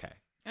is okay.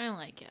 I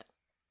like it.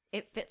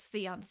 it fits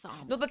the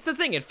ensemble. No, that's the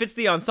thing. It fits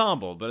the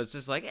ensemble, but it's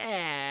just like,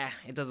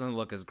 it doesn't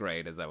look as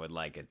great as I would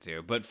like it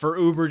to. But for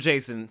Uber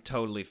Jason,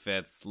 totally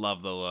fits.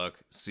 Love the look.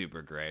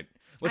 Super great.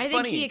 What's I think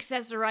funny, he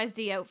accessorized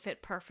the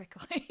outfit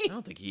perfectly. I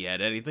don't think he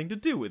had anything to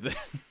do with it.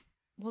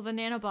 Well, the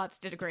nanobots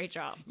did a great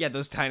job. Yeah,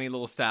 those tiny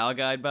little style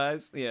guide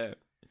buys. Yeah.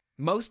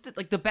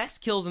 The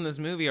best kills in this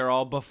movie are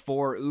all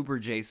before Uber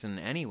Jason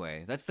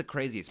anyway. That's the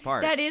craziest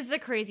part. That is the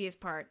craziest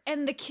part.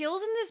 And the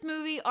kills in this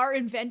movie are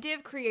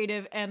inventive,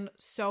 creative, and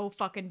so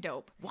fucking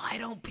dope. Why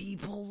don't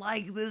people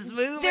like this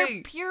movie?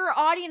 They're pure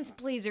audience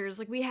pleasers.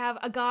 Like, we have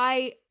a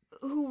guy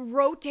who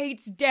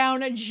rotates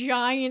down a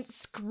giant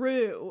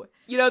screw.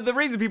 You know, the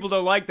reason people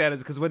don't like that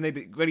is because when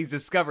he's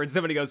discovered,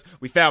 somebody goes,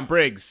 "We found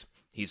Briggs.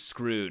 He's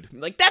screwed."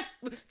 Like,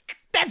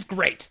 that's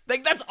great.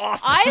 Like, that's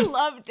awesome. I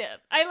loved it.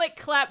 I,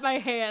 clapped my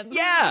hands.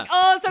 Yeah. Like,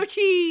 oh, so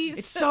cheese.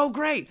 It's so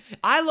great.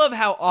 I love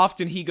how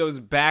often he goes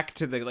back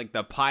to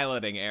the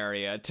piloting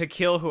area to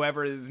kill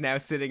whoever is now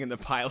sitting in the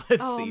pilot seat.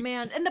 Oh,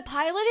 man. And the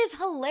pilot is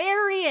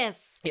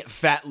hilarious. Yeah,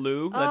 Fat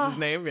Lou, that's his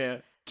name, yeah.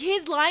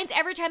 His lines,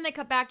 every time they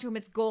cut back to him,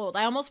 it's gold.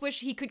 I almost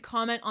wish he could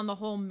comment on the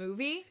whole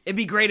movie. It'd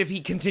be great if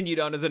he continued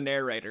on as a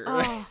narrator.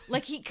 Oh,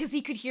 because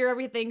he could hear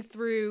everything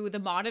through the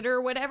monitor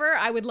or whatever.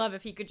 I would love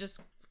if he could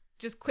just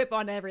quip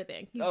on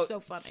everything. He's so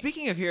funny.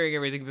 Speaking of hearing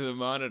everything through the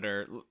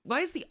monitor,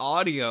 why is the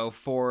audio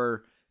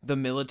for the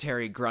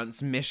military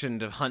grunt's mission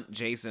to hunt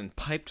Jason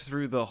piped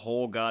through the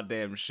whole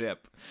goddamn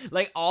ship?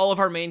 Like, all of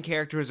our main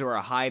characters who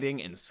are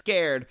hiding and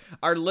scared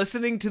are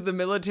listening to the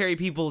military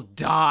people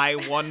die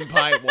one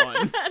by one.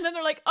 And then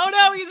they're like, oh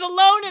no, he's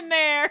alone in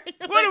there.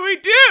 What do we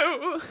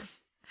do?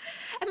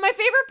 And my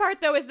favorite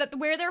part, though, is that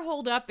where they're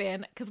holed up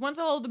in, because once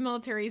all of the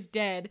military is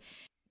dead,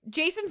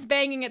 Jason's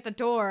banging at the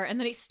door, and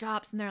then he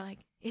stops, and they're like,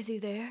 is he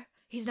there?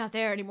 He's not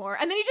there anymore.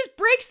 And then he just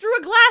breaks through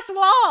a glass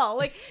wall.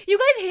 Like, you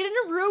guys hid in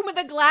a room with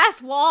a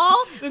glass wall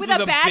with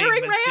a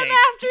battering ram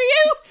after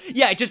you?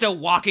 Yeah, just a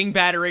walking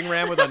battering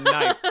ram with a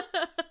knife.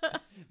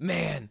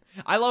 Man,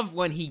 I love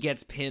when he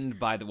gets pinned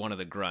by one of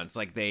the grunts.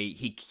 Like,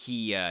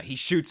 he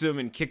shoots him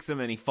and kicks him,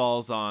 and he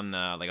falls on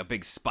a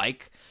big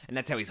spike, and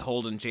that's how he's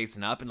holding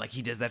Jason up. And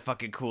he does that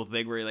fucking cool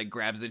thing where he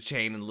grabs the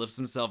chain and lifts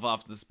himself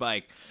off the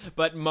spike.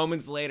 But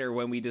moments later,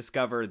 when we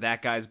discover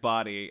that guy's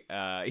body,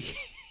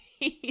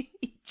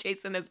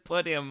 Jason has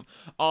put him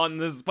on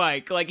the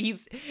spike. That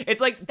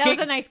was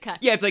a nice cut.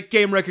 Yeah, it's like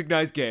game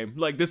recognized game.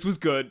 Like, this was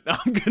good.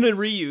 I'm gonna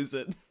reuse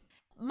it.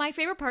 My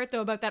favorite part,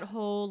 though, about that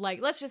whole,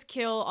 let's just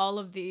kill all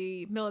of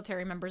the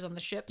military members on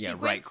the ship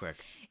sequence. Right quick.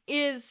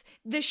 Is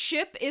the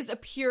ship is a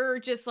pure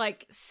just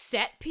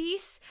set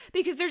piece,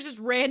 because there's just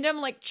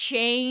random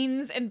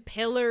chains and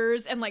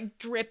pillars and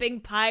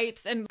dripping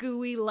pipes and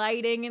gooey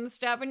lighting and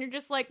stuff, and you're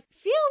just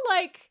feel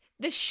like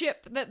the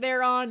ship that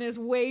they're on is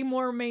way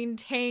more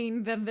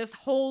maintained than this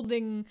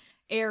holding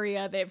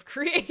area they've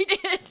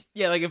created.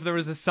 Yeah, if there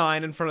was a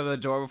sign in front of the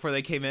door before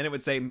they came in, it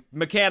would say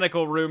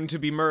 "mechanical room to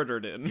be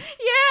murdered in."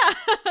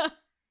 Yeah.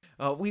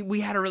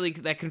 We had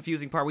that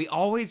confusing part. We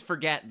always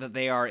forget that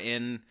they are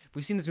in.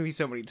 We've seen this movie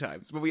so many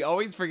times, but we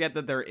always forget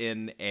that they're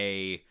in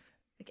a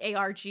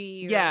ARG.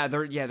 Yeah,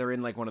 they're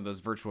in one of those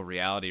virtual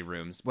reality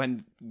rooms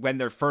when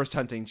they're first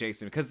hunting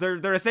Jason, because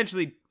they're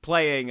essentially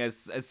playing a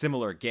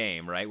similar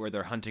game, right? Where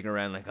they're hunting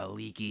around a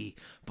leaky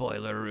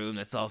boiler room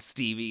that's all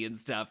steamy and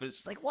stuff.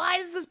 It's just why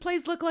does this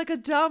place look like a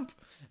dump?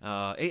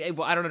 Well,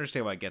 I don't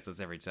understand why it gets us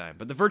every time,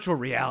 but the virtual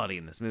reality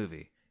in this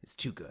movie is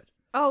too good.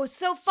 Oh,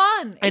 so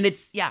fun. And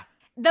it's yeah.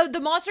 The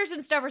monsters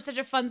and stuff are such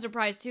a fun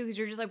surprise, too, because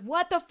you're just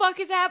what the fuck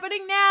is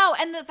happening now?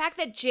 And the fact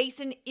that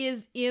Jason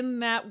is in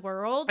that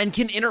world. And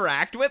can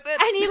interact with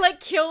it. And he,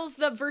 kills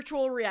the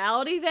virtual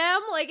reality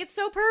them. It's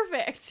so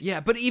perfect. Yeah,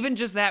 but even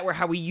just that,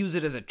 how we use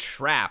it as a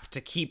trap to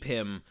keep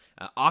him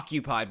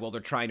occupied while they're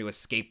trying to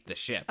escape the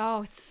ship.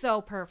 Oh, it's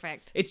so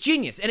perfect. It's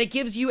genius. And it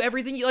gives you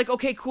everything you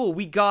okay, cool,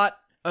 we got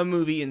a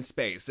movie in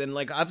space. And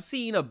I've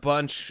seen a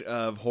bunch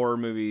of horror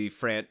movie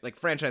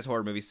franchise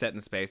horror movies set in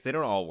space. They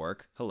don't all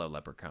work. Hello,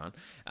 Leprechaun.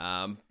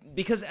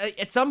 Because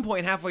at some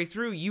point halfway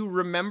through, you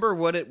remember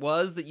what it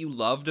was that you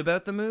loved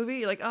about the movie.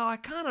 You're I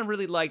kind of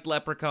really liked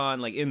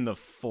Leprechaun in the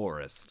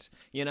forest,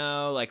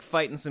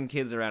 fighting some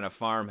kids around a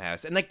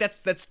farmhouse. And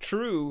that's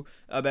true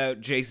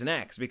about Jason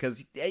X,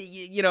 because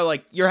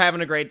you're having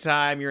a great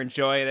time, you're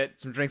enjoying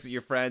it, some drinks with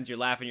your friends, you're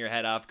laughing your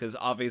head off, because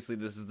obviously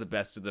this is the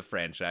best of the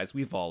franchise.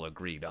 We've all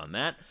agreed on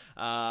that.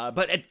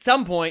 But at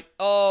some point,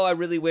 I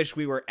really wish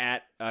we were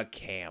at a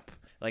camp.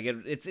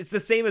 It's the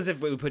same as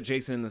if we put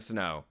Jason in the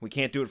snow. We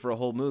can't do it for a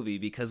whole movie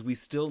because we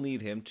still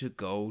need him to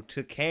go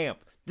to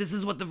camp. This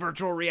is what the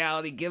virtual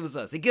reality gives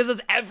us. It gives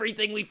us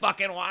everything we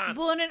fucking want.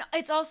 Well, and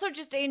it's also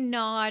just a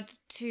nod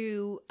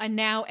to a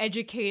now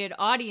educated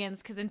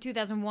audience, because in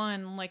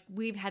 2001,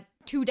 we've had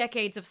 2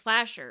 decades of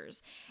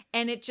slashers.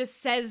 And it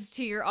just says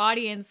to your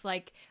audience,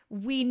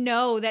 we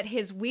know that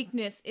his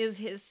weakness is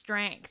his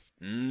strength.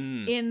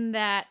 In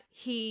that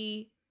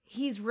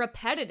he's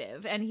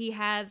repetitive, and he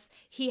has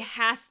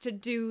to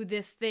do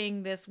this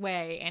thing this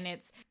way, and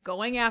it's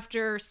going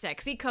after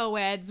sexy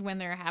co-eds when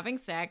they're having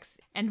sex,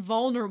 and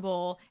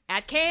vulnerable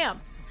at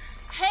camp.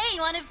 Hey,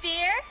 you want a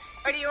beer?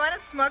 Or do you want to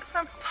smoke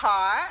some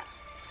pot?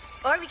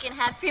 Or we can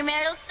have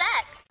premarital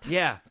sex.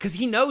 Yeah, because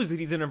he knows that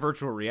he's in a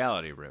virtual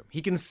reality room.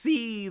 He can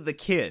see the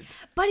kid,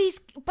 But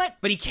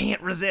but he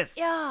can't resist.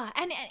 yeah,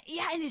 and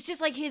it's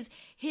just like his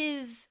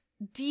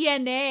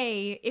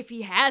DNA, if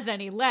he has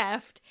any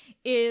left,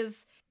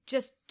 is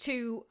just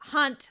to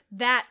hunt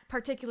that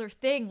particular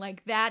thing.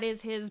 Like, that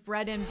is his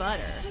bread and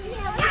butter.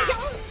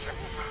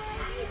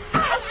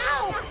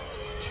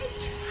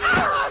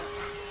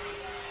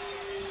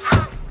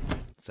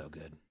 So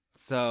good.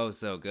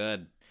 So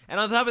good. And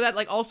on top of that,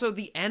 like, also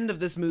the end of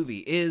this movie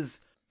is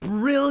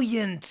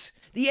brilliant.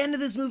 The end of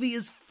this movie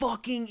is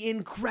fucking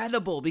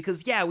incredible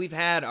because, yeah, we've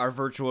had our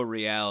virtual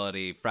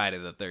reality Friday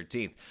the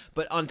 13th,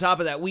 but on top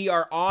of that, we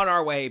are on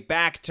our way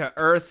back to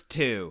Earth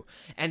 2,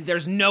 and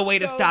there's no way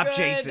to stop good.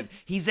 Jason.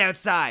 He's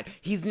outside.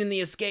 He's in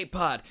the escape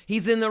pod.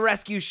 He's in the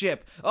rescue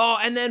ship. Oh,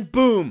 and then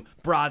boom,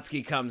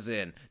 Brodsky comes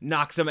in,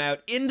 knocks him out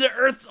into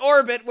Earth's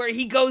orbit where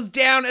he goes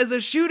down as a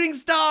shooting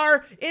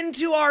star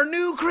into our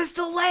new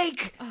Crystal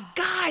Lake.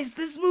 Guys,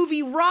 this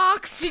movie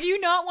rocks. Did you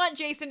not want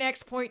Jason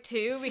X Point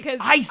 2? Because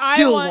I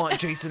still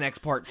want Jason X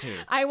Part 2.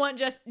 I want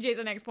just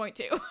Jason X Point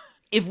 2.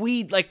 If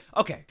we, like,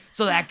 okay,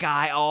 so that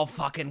guy all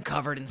fucking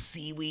covered in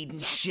seaweed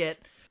and shit.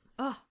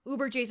 Oh,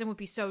 Uber Jason would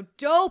be so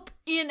dope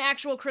in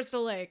actual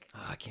Crystal Lake.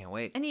 Oh, I can't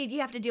wait. And you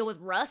have to deal with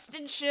rust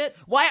and shit.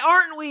 Why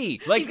aren't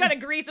we? Like, he's got to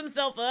grease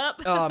himself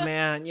up. Oh,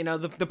 man, you know,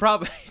 the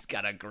problem, he's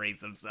got to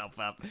grease himself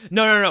up.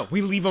 No,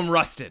 we leave him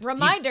rusted.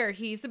 Reminder,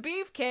 he's a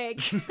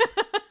beefcake.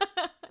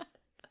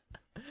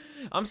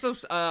 I'm so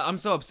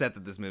upset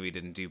that this movie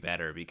didn't do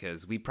better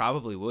because we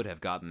probably would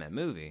have gotten that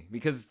movie.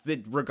 Because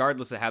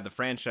regardless of how the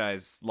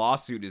franchise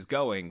lawsuit is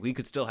going, we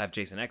could still have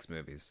Jason X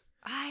movies.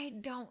 I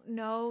don't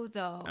know,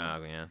 though.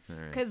 Oh, yeah. All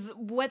right. Because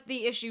what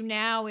the issue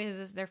now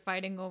is they're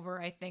fighting over,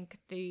 I think,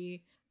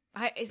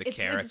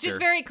 it's just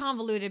very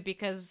convoluted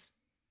because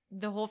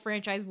the whole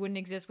franchise wouldn't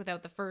exist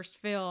without the first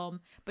film,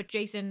 but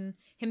Jason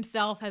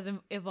himself has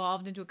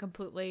evolved into a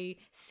completely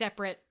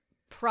separate,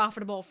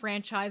 profitable,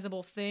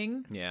 franchisable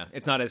thing. Yeah,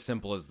 it's not as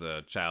simple as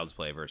the Child's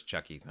Play versus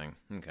Chucky thing.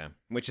 Okay.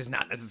 Which is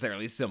not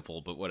necessarily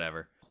simple, but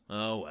whatever.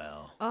 Oh,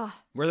 well. Oh,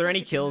 were there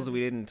any kills that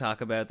we didn't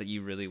talk about that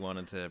you really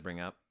wanted to bring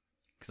up?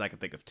 Because I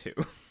could think of two.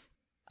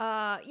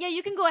 Yeah,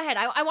 you can go ahead.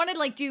 I want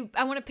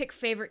to pick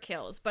favorite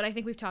kills, but I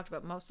think we've talked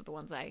about most of the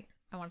ones I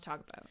want to talk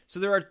about. So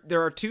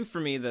there are two for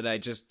me that I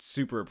just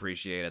super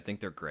appreciate. I think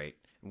they're great.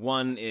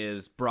 One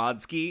is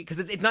Brodsky, because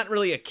it's not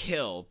really a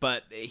kill,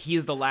 but he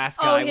is the last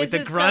guy with the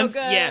grunts.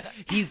 So good. Yeah,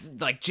 he's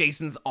like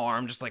Jason's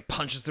arm just like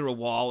punches through a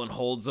wall and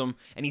holds him,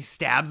 and he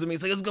stabs him.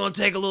 He's like, it's gonna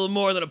take a little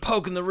more than a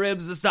poke in the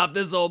ribs to stop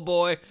this old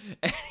boy.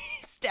 And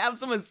he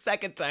stabs him a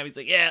second time. He's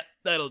like, yeah,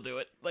 that'll do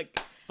it. Like,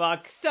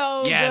 fuck.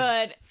 So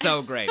yes, good.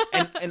 So great.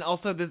 And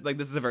also this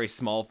is a very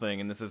small thing,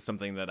 and this is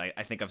something that I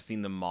think I've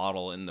seen the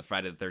model in the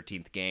Friday the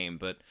 13th game,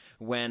 but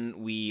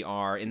when we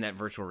are in that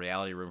virtual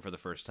reality room for the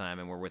first time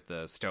and we're with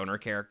the stoner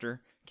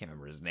character, can't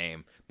remember his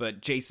name,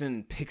 but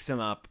Jason picks him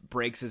up,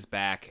 breaks his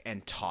back,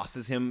 and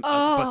tosses him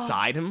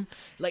beside him.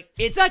 Like,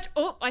 it's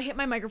I hit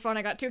my microphone.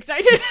 I got too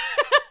excited.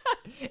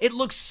 It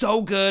looks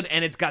so good,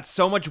 and it's got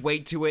so much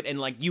weight to it, and,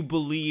 like, you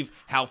believe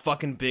how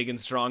fucking big and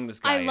strong this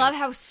guy is. I love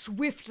how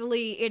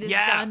swiftly it is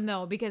done,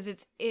 though, because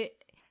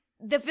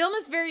the film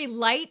is very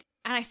light,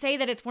 and I say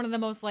that it's one of the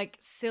most, like,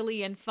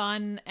 silly and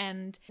fun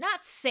and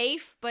not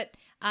safe, but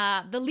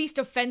the least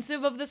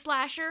offensive of the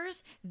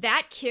slashers.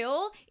 That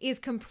kill is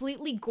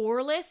completely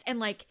goreless, and,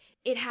 like,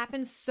 it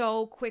happens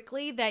so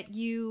quickly that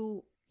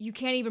you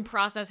can't even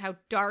process how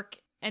dark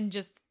and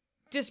just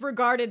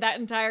disregarded that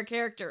entire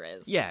character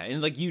is. Yeah,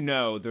 and like, you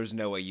know, there's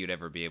no way you'd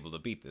ever be able to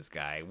beat this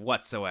guy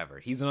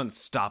whatsoever. He's an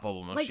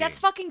unstoppable machine. Like, that's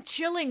fucking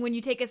chilling when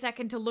you take a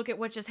second to look at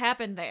what just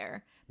happened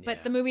there.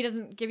 But the movie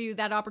doesn't give you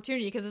that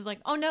opportunity because it's like,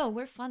 oh no,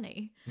 we're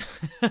funny.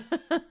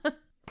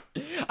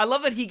 I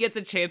love that he gets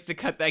a chance to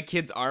cut that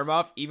kid's arm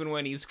off even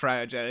when he's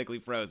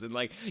cryogenically frozen.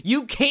 Like,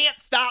 you can't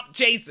stop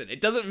Jason.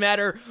 It doesn't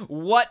matter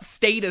what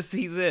status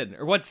he's in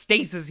or what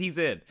stasis he's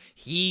in.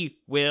 He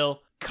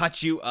will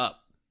cut you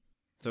up.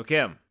 So,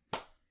 Kim,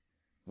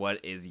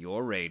 what is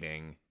your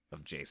rating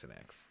of Jason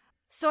X?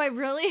 So I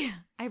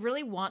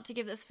really want to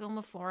give this film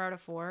a 4 out of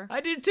 4.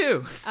 I do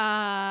too.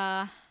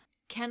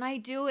 Can I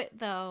do it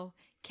though?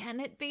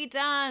 Can it be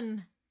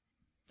done?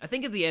 I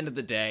think at the end of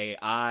the day,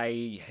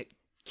 I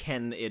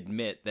can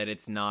admit that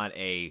it's not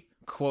a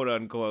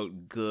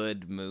quote-unquote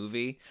good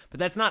movie, but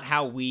that's not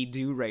how we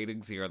do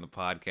ratings here on the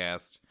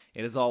podcast.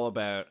 It is all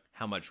about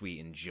how much we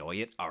enjoy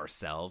it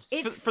ourselves,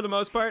 for the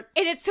most part.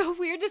 And it's so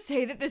weird to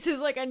say that this is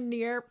like a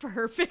near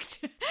perfect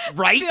film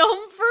for Right?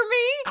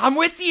 me. I'm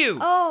with you.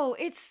 Oh,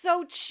 it's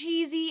so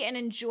cheesy and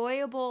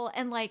enjoyable,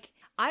 and like,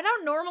 I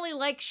don't normally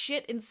like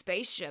shit in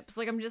spaceships.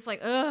 Like, I'm just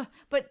like, ugh,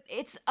 but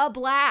it's a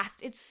blast.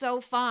 It's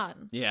so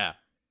fun. Yeah.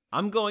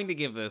 I'm going to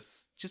give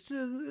this, just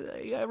to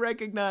I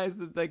recognize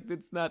that like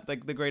it's not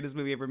like the greatest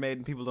movie ever made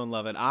and people don't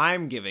love it.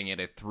 I'm giving it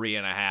a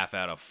 3.5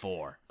 out of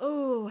 4.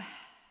 Ooh.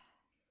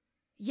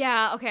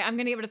 Yeah, okay, I'm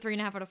gonna give it a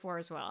 3.5 out of 4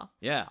 as well.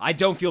 Yeah, I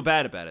don't feel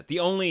bad about it. The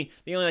only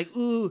like,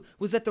 ooh,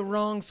 was that the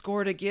wrong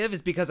score to give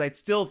is because I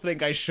still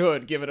think I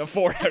should give it a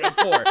 4 out of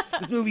 4.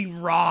 This movie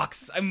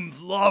rocks. I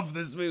love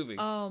this movie.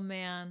 Oh,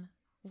 man.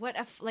 What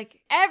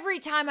like, every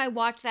time I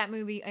watch that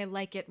movie, I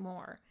like it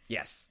more.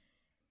 Yes.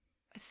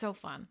 It's so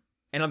fun.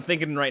 And I'm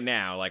thinking right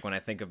now, like, when I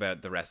think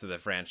about the rest of the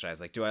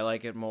franchise, like, do I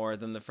like it more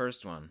than the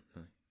first one?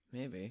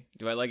 Maybe.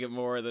 Do I like it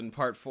more than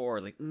part 4?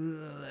 Like,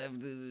 I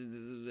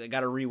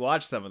gotta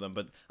rewatch some of them,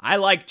 but I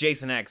like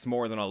Jason X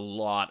more than a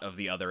lot of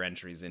the other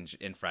entries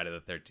in Friday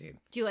the 13th.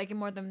 Do you like it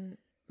more than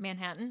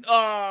Manhattan?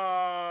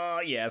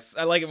 Oh, yes.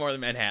 I like it more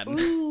than Manhattan.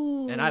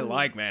 Ooh. And I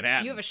like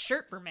Manhattan. You have a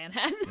shirt for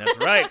Manhattan. That's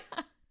right.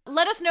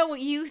 Let us know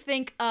what you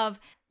think of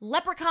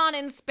Leprechaun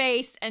in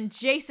Space and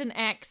Jason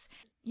X.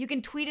 You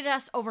can tweet at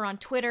us over on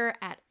Twitter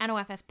at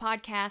NOFS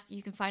Podcast.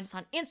 You can find us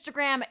on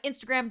Instagram at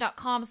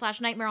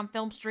Instagram.com/Nightmare on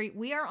Film Street.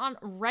 We are on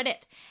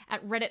Reddit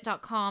at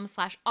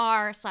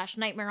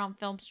Reddit.com/r/Nightmare on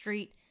Film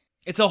Street.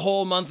 It's a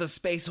whole month of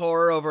space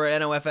horror over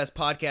at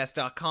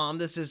NOFSpodcast.com.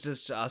 This is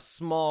just a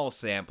small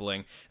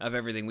sampling of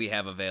everything we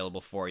have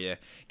available for you.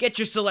 Get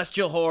your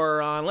celestial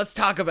horror on. Let's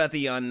talk about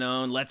the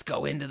unknown. Let's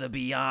go into the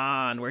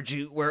beyond where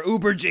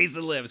Uber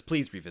Jason lives.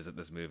 Please revisit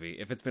this movie.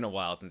 If it's been a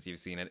while since you've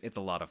seen it, it's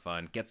a lot of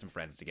fun. Get some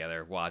friends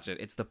together. Watch it.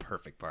 It's the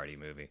perfect party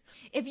movie.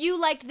 If you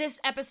liked this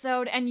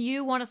episode and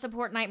you want to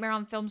support Nightmare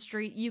on Film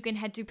Street, you can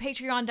head to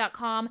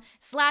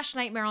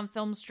patreon.com/Nightmare on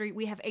Film Street.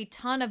 We have a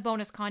ton of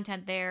bonus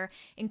content there,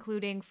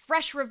 including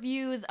fresh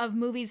reviews of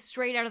movies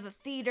straight out of the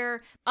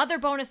theater, other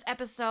bonus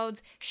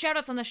episodes,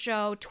 shoutouts on the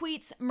show,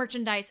 tweets,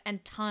 merchandise,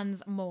 and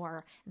tons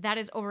more. That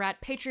is over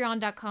at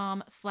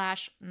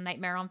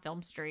patreon.com/Nightmare on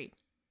Film Street.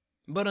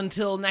 But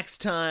until next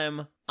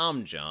time,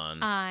 I'm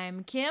John.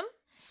 I'm Kim.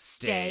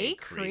 Stay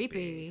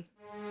creepy.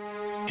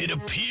 It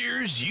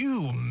appears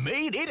you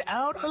made it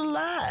out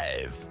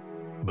alive,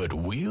 but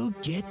we'll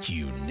get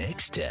you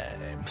next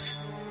time.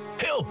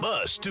 Help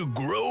us to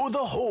grow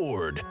the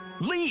horde.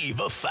 Leave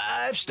a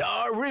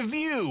 5-star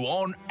review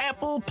on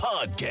Apple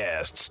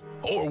Podcasts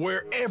or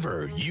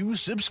wherever you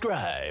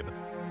subscribe.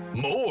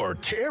 More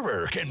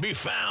terror can be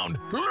found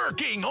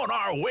lurking on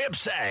our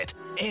website,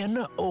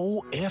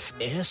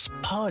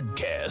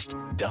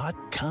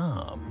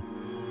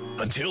 NOFSpodcast.com.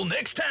 Until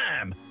next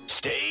time,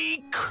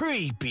 stay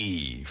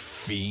creepy,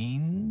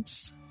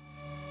 fiends.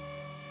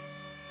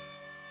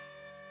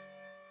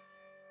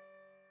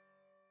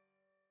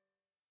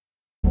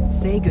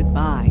 Say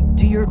goodbye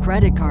to your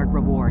credit card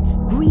rewards.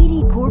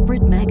 Greedy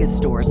corporate mega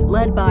stores,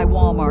 led by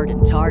Walmart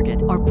and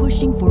Target, are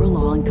pushing for a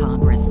law in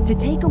Congress to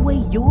take away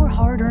your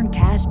hard-earned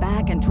cash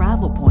back and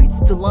travel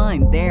points to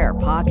line their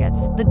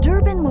pockets. The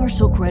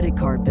Durbin-Marshall credit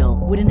card bill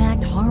would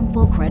enact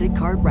harmful credit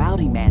card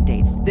routing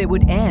mandates that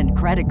would end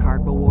credit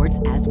card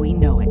rewards as we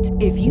know it.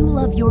 If you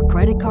love your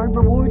credit card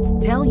rewards,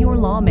 tell your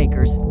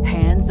lawmakers,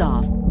 hands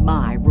off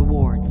my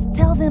rewards.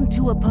 Tell them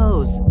to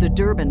oppose the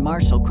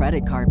Durbin-Marshall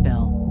credit card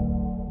bill.